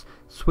plants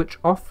switch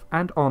off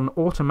and on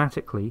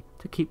automatically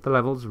to keep the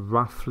levels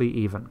roughly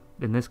even,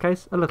 in this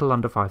case a little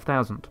under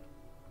 5,000.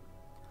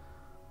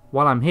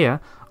 While I'm here,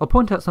 I'll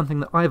point out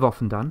something that I've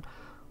often done.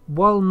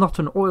 While not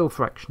an oil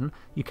fraction,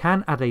 you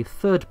can add a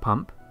 3rd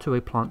pump to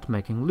a plant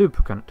making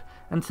lubricant,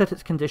 and set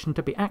its condition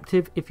to be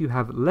active if you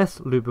have less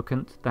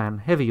lubricant than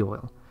heavy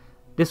oil.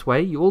 This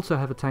way you also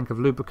have a tank of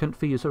lubricant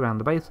for use around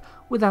the base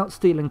without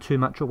stealing too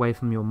much away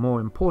from your more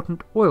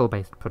important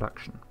oil-based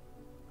production.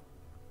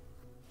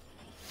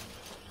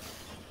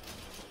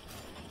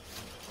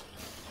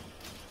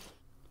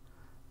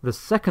 The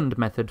second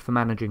method for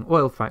managing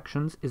oil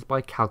fractions is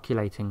by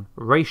calculating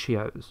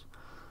ratios.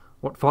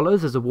 What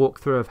follows is a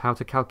walkthrough of how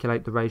to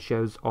calculate the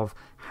ratios of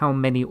how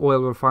many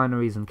oil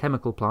refineries and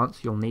chemical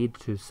plants you'll need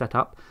to set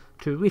up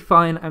to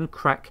refine and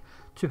crack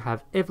to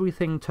have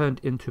everything turned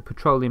into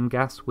petroleum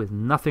gas with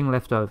nothing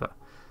left over.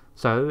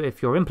 So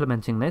if you're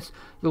implementing this,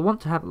 you'll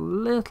want to have a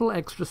little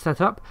extra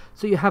setup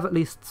so you have at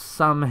least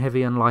some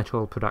heavy and light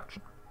oil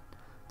production.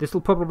 This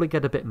will probably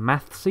get a bit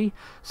mathsy,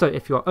 so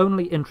if you're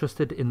only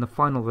interested in the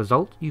final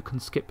result, you can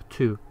skip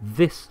to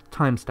this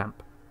timestamp.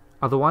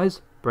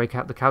 Otherwise, break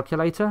out the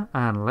calculator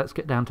and let's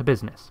get down to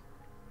business.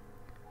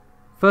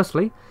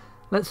 Firstly,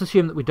 let's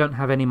assume that we don't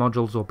have any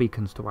modules or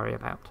beacons to worry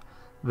about.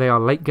 They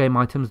are late game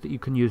items that you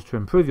can use to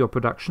improve your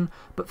production,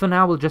 but for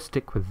now we'll just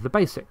stick with the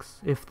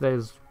basics. If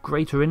there's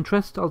greater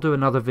interest, I'll do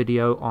another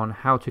video on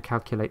how to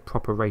calculate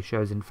proper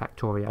ratios in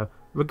Factorio,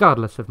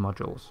 regardless of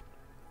modules.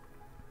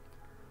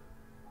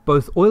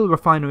 Both oil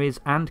refineries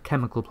and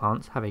chemical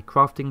plants have a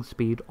crafting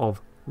speed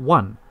of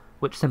 1,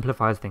 which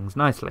simplifies things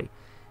nicely.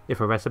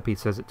 If a recipe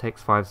says it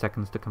takes 5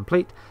 seconds to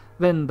complete,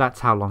 then that's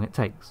how long it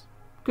takes.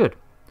 Good.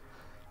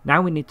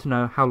 Now we need to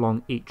know how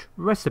long each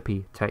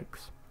recipe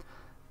takes.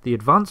 The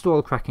advanced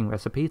oil cracking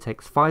recipe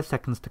takes 5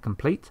 seconds to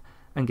complete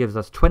and gives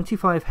us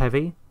 25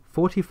 heavy,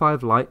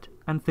 45 light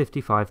and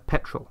 55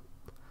 petrol.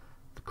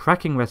 The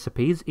cracking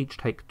recipes each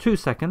take 2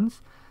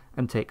 seconds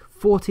and take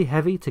 40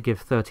 heavy to give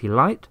 30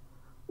 light,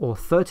 or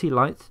 30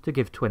 light to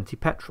give 20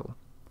 petrol.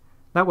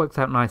 That works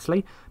out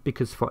nicely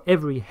because for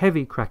every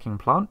heavy cracking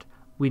plant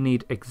we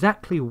need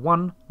exactly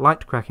 1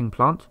 light cracking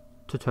plant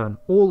to turn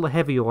all the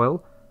heavy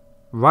oil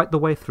right the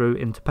way through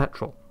into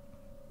petrol.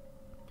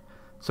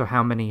 So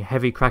how many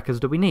heavy crackers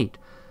do we need?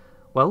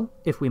 Well,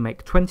 if we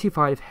make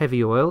 25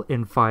 heavy oil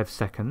in 5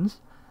 seconds,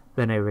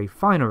 then a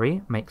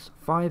refinery makes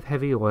 5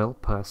 heavy oil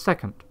per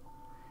second.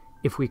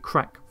 If we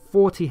crack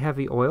 40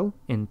 heavy oil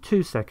in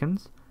 2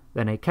 seconds,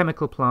 then a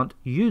chemical plant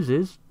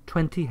uses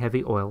 20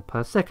 heavy oil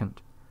per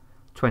second.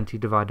 20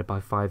 divided by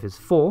 5 is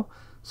 4,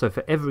 so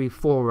for every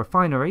 4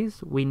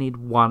 refineries we need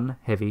 1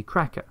 heavy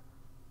cracker.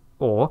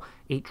 Or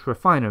each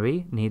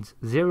refinery needs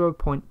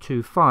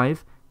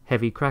 0.25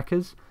 heavy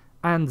crackers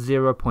and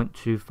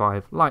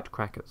 0.25 light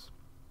crackers.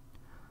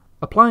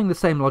 Applying the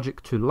same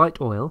logic to light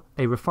oil,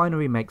 a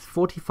refinery makes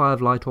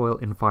 45 light oil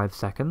in 5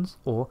 seconds,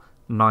 or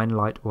 9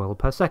 light oil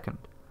per second.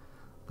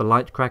 The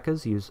light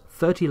crackers use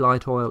 30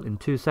 light oil in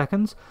 2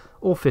 seconds,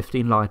 or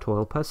 15 light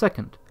oil per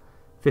second.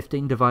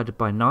 15 divided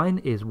by 9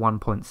 is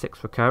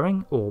 1.6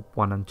 recurring, or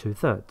 1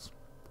 2/3.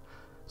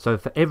 So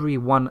for every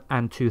 1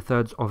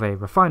 2/3 of a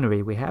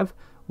refinery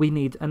we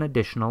need an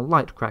additional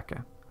light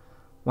cracker.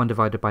 1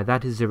 divided by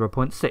that is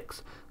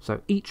 0.6,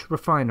 so each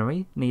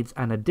refinery needs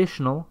an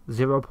additional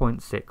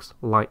 0.6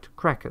 light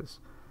crackers.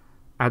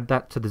 Add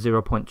that to the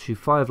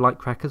 0.25 light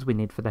crackers we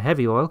need for the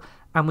heavy oil,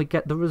 and we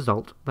get the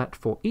result that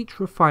for each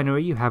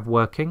refinery you have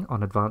working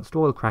on advanced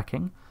oil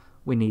cracking,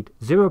 we need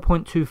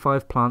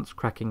 0.25 plants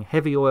cracking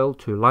heavy oil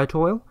to light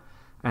oil,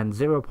 and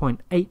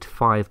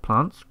 0.85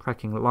 plants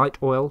cracking light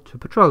oil to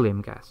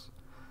petroleum gas.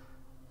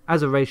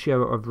 As a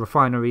ratio of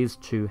refineries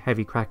to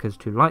heavy crackers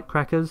to light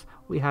crackers,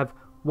 we have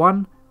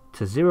 1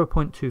 to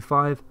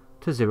 0.25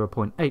 to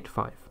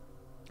 0.85.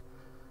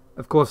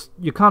 Of course,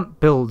 you can't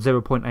build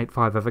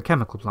 0.85 of a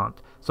chemical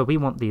plant, so we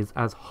want these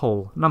as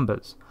whole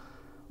numbers.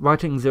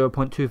 Writing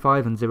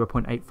 0.25 and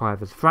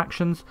 0.85 as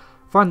fractions,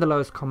 find the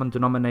lowest common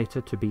denominator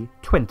to be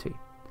 20.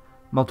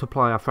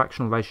 Multiply our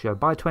fractional ratio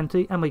by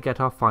 20 and we get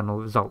our final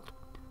result.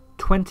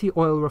 20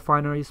 oil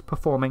refineries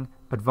performing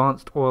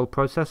advanced oil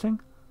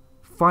processing,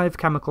 5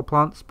 chemical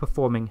plants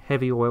performing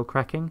heavy oil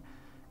cracking,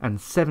 and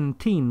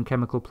 17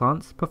 chemical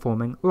plants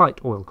performing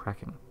light oil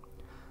cracking.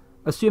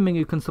 Assuming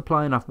you can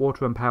supply enough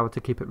water and power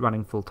to keep it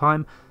running full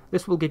time,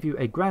 this will give you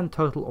a grand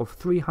total of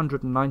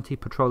 390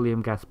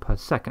 petroleum gas per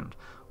second,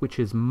 which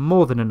is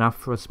more than enough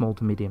for a small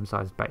to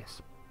medium-sized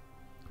base.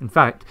 In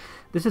fact,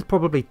 this is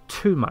probably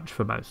too much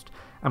for most,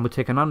 and would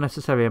take an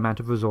unnecessary amount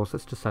of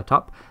resources to set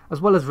up,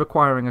 as well as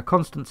requiring a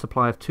constant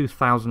supply of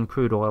 2,000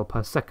 crude oil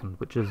per second,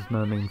 which is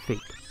no mean feat.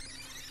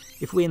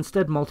 If we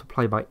instead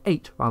multiply by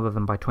 8 rather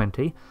than by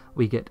 20,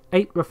 we get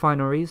 8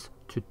 refineries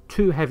to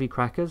 2 heavy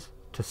crackers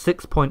to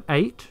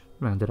 6.8,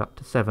 rounded up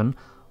to 7,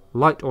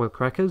 light oil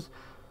crackers,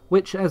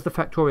 which, as the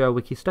Factorio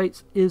wiki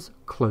states, is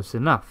close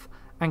enough,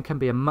 and can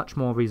be a much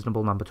more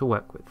reasonable number to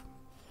work with.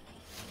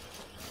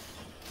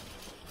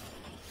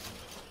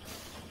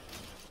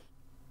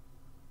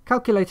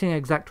 Calculating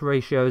exact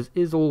ratios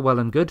is all well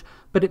and good,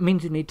 but it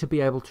means you need to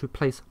be able to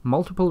place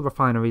multiple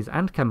refineries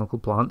and chemical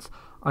plants,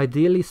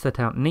 ideally set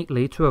out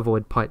neatly to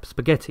avoid pipe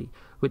spaghetti,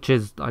 which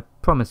is, I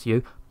promise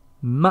you,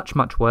 much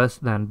worse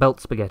than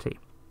belt spaghetti.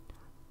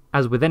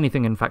 As with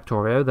anything in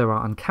Factorio, there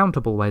are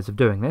uncountable ways of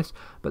doing this,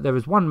 but there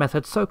is one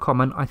method so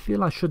common I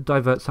feel I should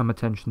divert some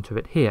attention to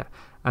it here,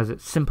 as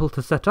it's simple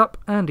to set up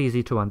and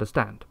easy to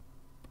understand.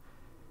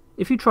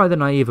 If you try the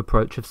naive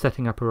approach of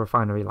setting up a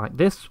refinery like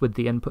this, with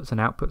the inputs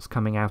and outputs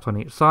coming out on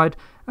each side,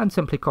 and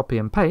simply copy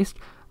and paste,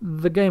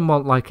 the game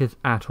won't like it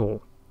at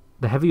all.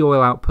 The heavy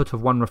oil output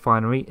of one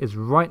refinery is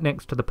right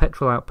next to the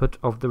petrol output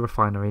of the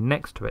refinery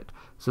next to it,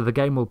 so the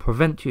game will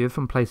prevent you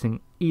from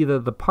placing either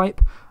the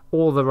pipe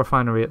or the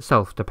refinery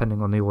itself,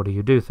 depending on the order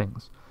you do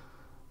things.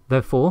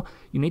 Therefore,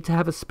 you need to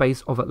have a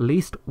space of at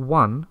least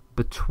 1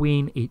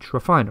 between each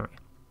refinery.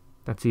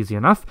 That's easy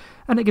enough,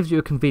 and it gives you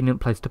a convenient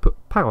place to put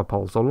power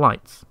poles or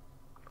lights.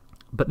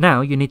 But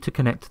now you need to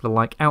connect the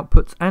like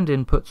outputs and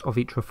inputs of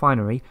each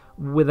refinery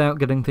without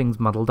getting things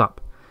muddled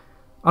up.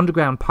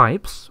 Underground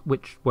pipes,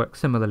 which work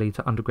similarly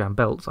to underground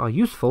belts, are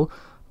useful,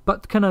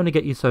 but can only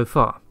get you so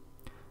far.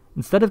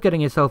 Instead of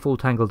getting yourself all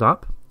tangled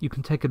up, you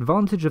can take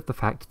advantage of the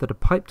fact that a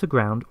pipe to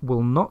ground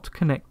will not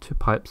connect to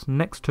pipes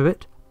next to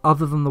it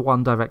other than the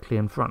one directly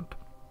in front.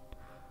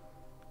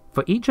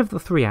 For each of the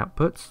 3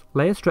 outputs,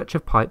 lay a stretch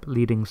of pipe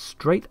leading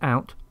straight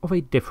out of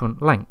a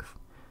different length.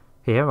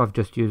 Here I've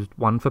just used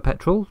 1 for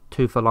petrol,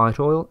 2 for light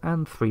oil,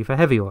 and 3 for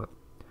heavy oil.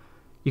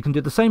 You can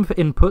do the same for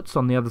inputs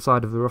on the other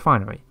side of the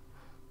refinery.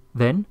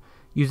 Then,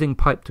 using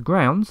pipe to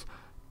grounds,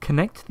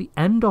 connect the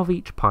end of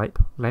each pipe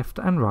left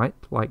and right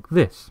like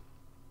this.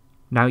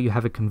 Now you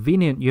have a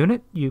convenient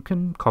unit you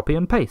can copy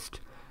and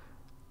paste.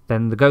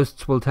 Then the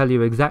ghosts will tell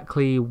you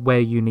exactly where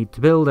you need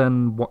to build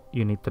and what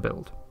you need to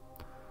build.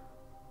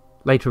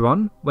 Later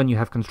on, when you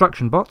have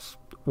construction bots,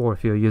 or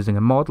if you're using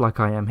a mod like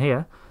I am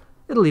here,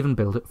 it'll even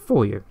build it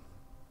for you.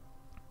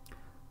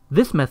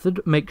 This method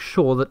makes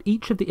sure that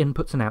each of the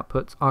inputs and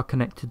outputs are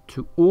connected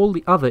to all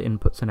the other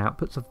inputs and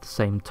outputs of the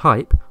same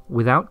type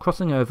without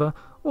crossing over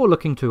or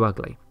looking too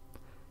ugly.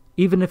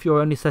 Even if you're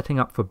only setting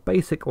up for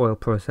basic oil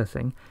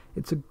processing,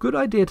 it's a good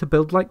idea to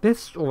build like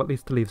this, or at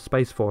least to leave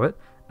space for it,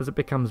 as it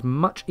becomes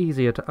much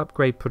easier to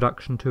upgrade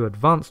production to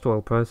advanced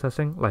oil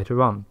processing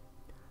later on.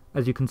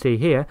 As you can see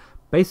here,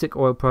 basic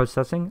oil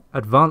processing,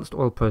 advanced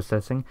oil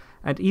processing,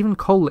 and even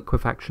coal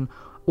liquefaction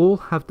all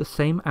have the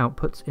same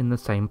outputs in the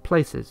same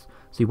places,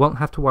 so you won't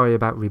have to worry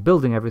about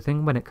rebuilding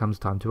everything when it comes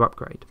time to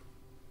upgrade.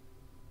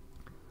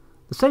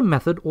 The same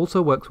method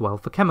also works well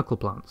for chemical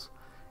plants.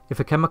 If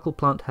a chemical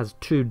plant has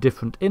 2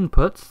 different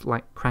inputs,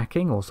 like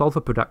cracking or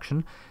sulfur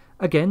production,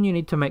 again you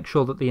need to make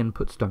sure that the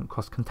inputs don't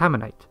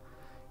cross-contaminate.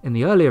 In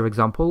the earlier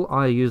example,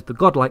 I used the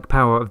godlike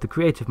power of the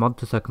creative mod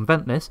to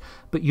circumvent this,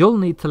 but you'll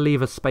need to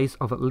leave a space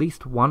of at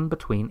least 1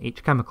 between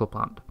each chemical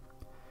plant.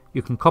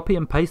 You can copy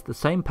and paste the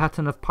same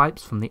pattern of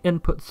pipes from the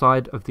input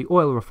side of the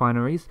oil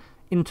refineries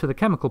into the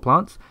chemical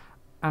plants,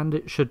 and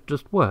it should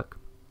just work.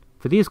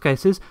 For these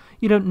cases,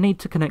 you don't need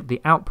to connect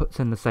the outputs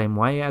in the same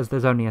way, as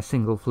there's only a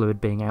single fluid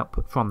being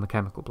output from the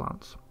chemical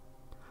plants.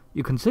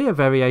 You can see a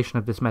variation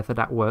of this method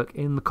at work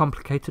in the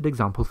complicated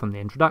example from the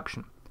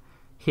introduction.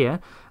 Here,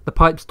 the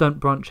pipes don't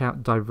branch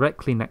out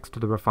directly next to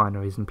the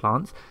refineries and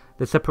plants.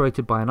 They're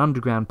separated by an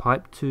underground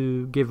pipe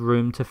to give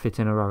room to fit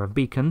in a row of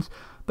beacons,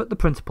 but the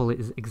principle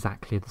is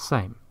exactly the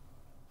same.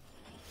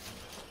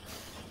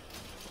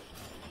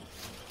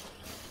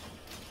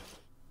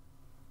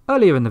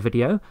 Earlier in the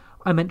video,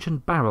 I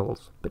mentioned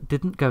barrels, but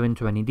didn't go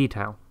into any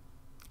detail.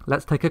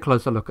 Let's take a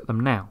closer look at them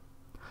now.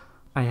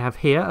 I have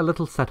here a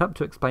little setup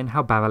to explain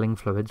how barreling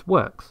fluids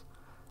works.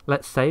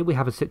 Let's say we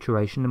have a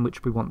situation in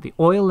which we want the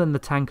oil in the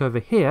tank over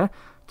here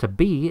to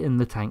be in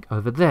the tank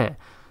over there,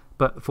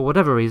 but for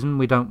whatever reason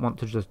we don't want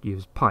to just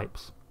use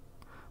pipes.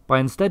 By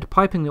instead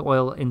piping the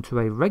oil into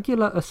a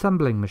regular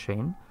assembling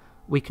machine,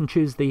 we can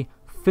choose the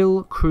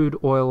fill crude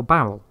oil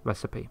barrel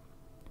recipe.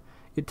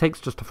 It takes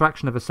just a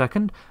fraction of a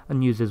second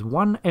and uses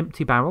 1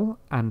 empty barrel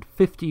and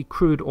 50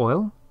 crude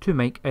oil to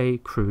make a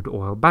crude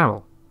oil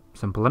barrel.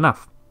 Simple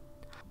enough.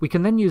 We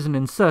can then use an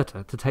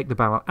inserter to take the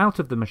barrel out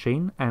of the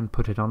machine and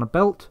put it on a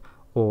belt,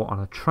 or on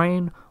a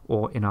train,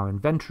 or in our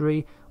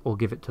inventory, or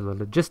give it to the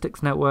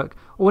logistics network,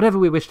 or whatever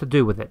we wish to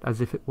do with it, as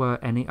if it were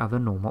any other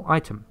normal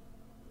item.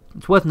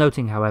 It's worth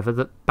noting, however,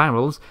 that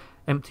barrels,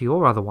 empty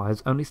or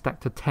otherwise, only stack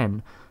to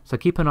 10, so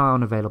keep an eye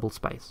on available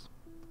space.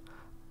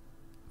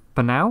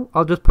 For now,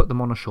 I'll just put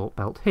them on a short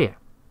belt here.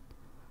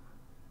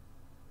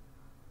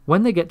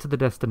 When they get to the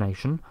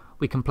destination,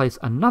 we can place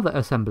another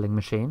assembling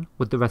machine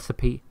with the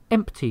recipe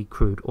empty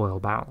crude oil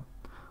barrel,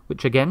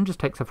 which again just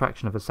takes a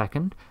fraction of a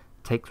second,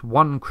 takes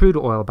 1 crude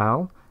oil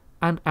barrel,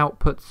 and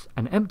outputs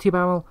an empty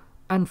barrel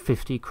and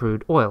 50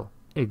 crude oil,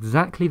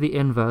 exactly the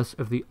inverse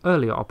of the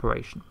earlier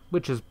operation,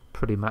 which is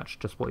pretty much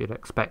just what you'd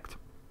expect.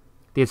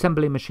 The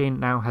assembly machine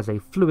now has a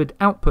fluid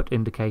output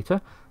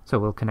indicator, so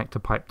we'll connect a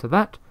pipe to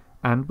that,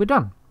 and we're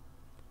done.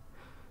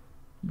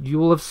 You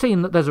will have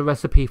seen that there's a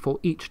recipe for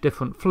each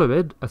different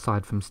fluid,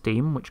 aside from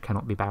steam, which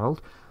cannot be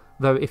barreled,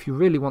 though if you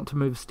really want to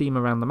move steam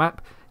around the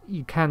map,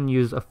 you can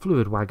use a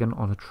fluid wagon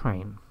on a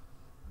train.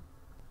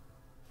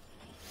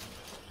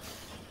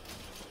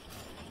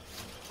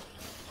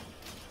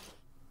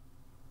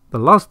 The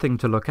last thing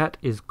to look at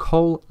is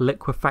coal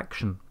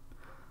liquefaction.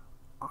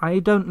 I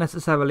don't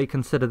necessarily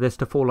consider this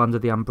to fall under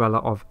the umbrella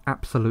of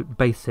absolute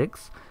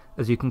basics,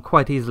 as you can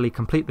quite easily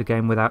complete the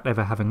game without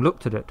ever having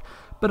looked at it,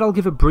 but I'll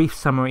give a brief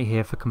summary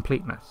here for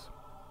completeness.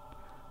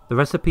 The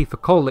recipe for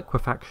coal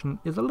liquefaction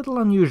is a little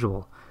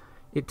unusual.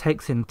 It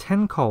takes in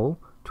 10 coal,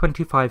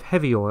 25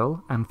 heavy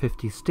oil and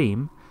 50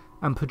 steam,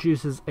 and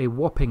produces a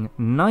whopping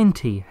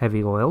 90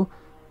 heavy oil,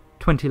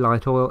 20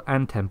 light oil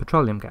and 10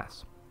 petroleum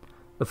gas.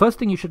 The first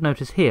thing you should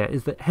notice here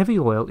is that heavy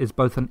oil is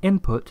both an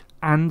input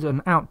and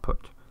an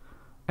output.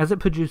 As it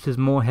produces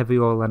more heavy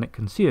oil than it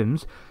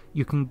consumes,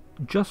 you can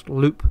just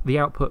loop the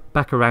output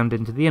back around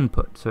into the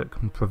input, so it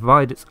can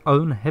provide its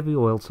own heavy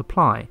oil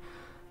supply,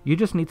 You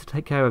just need to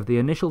take care of the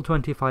initial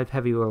 25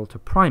 heavy oil to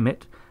prime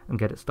it, and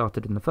get it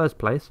started in the first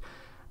place,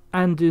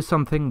 and do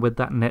something with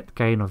that net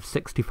gain of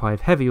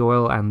 65 heavy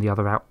oil and the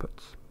other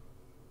outputs.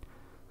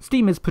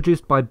 Steam is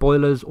produced by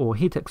boilers or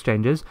heat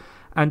exchangers,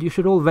 and you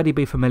should already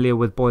be familiar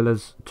with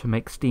boilers to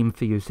make steam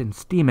for use in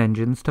steam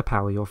engines to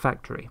power your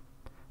factory.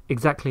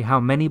 Exactly how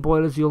many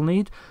boilers you'll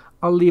need,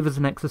 I'll leave as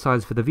an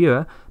exercise for the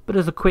viewer, but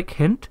as a quick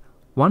hint,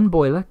 one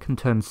boiler can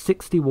turn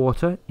 60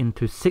 water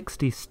into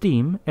 60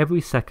 steam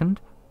every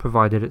second,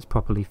 provided it's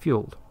properly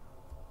fueled.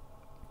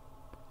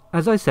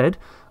 As I said,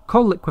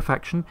 coal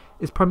liquefaction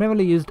is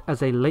primarily used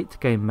as a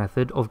late-game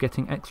method of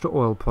getting extra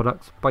oil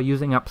products by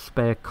using up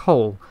spare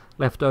coal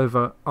left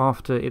over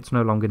after it's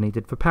no longer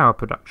needed for power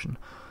production,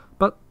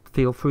 but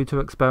feel free to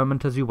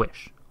experiment as you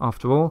wish.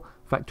 After all,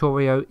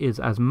 Factorio is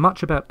as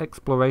much about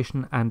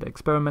exploration and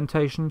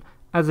experimentation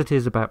as it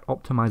is about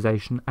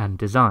optimization and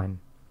design.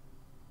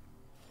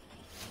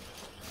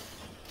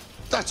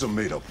 That's a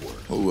made-up word.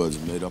 What was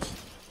made up?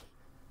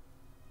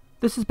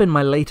 This has been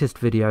my latest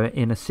video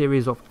in a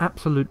series of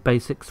absolute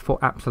basics for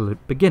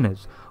absolute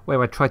beginners,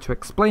 where I try to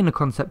explain a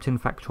concept in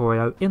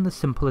Factorio in the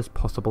simplest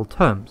possible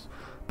terms,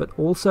 but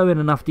also in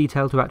enough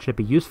detail to actually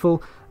be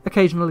useful,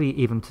 occasionally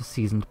even to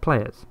seasoned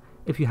players.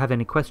 If you have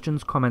any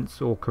questions,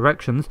 comments or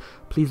corrections,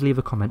 please leave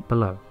a comment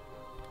below.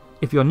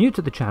 If you're new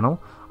to the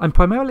channel, I'm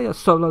primarily a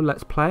solo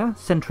Let's Player,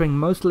 centering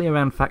mostly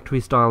around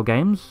factory-style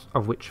games,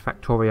 of which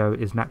Factorio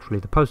is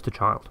naturally the poster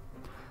child.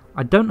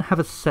 I don't have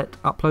a set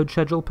upload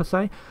schedule per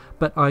se,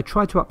 but I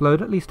try to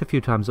upload at least a few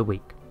times a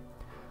week.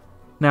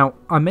 Now,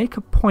 I make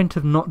a point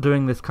of not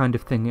doing this kind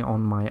of thing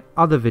on my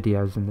other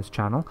videos in this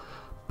channel,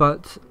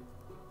 but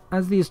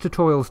as these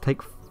tutorials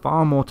take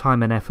far more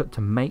time and effort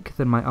to make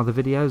than my other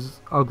videos,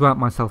 I'll grant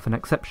myself an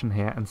exception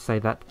here and say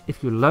that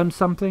if you learned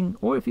something,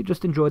 or if you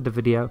just enjoyed the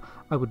video,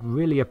 I would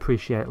really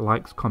appreciate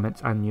likes,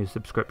 comments and new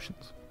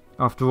subscriptions.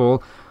 After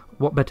all,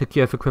 what better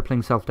cure for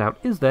crippling self-doubt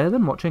is there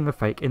than watching a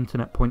fake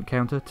internet point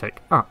counter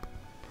tick up?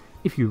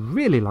 If you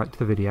really liked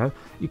the video,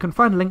 you can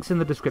find links in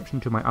the description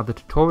to my other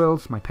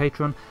tutorials, my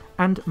Patreon,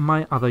 and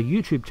my other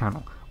YouTube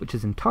channel, which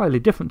is entirely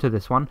different to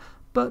this one,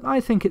 but I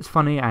think it's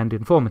funny and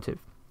informative.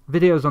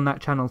 Videos on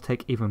that channel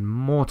take even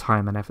more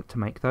time and effort to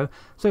make though,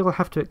 so you'll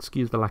have to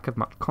excuse the lack of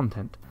much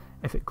content.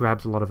 If it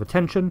grabs a lot of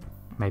attention,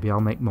 maybe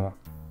I'll make more.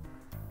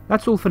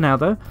 That's all for now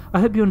though. I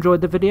hope you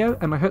enjoyed the video,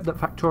 and I hope that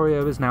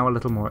Factorio is now a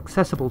little more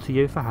accessible to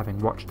you for having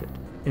watched it.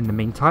 In the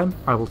meantime,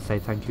 I will say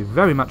thank you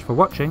very much for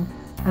watching,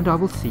 and I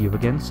will see you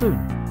again soon.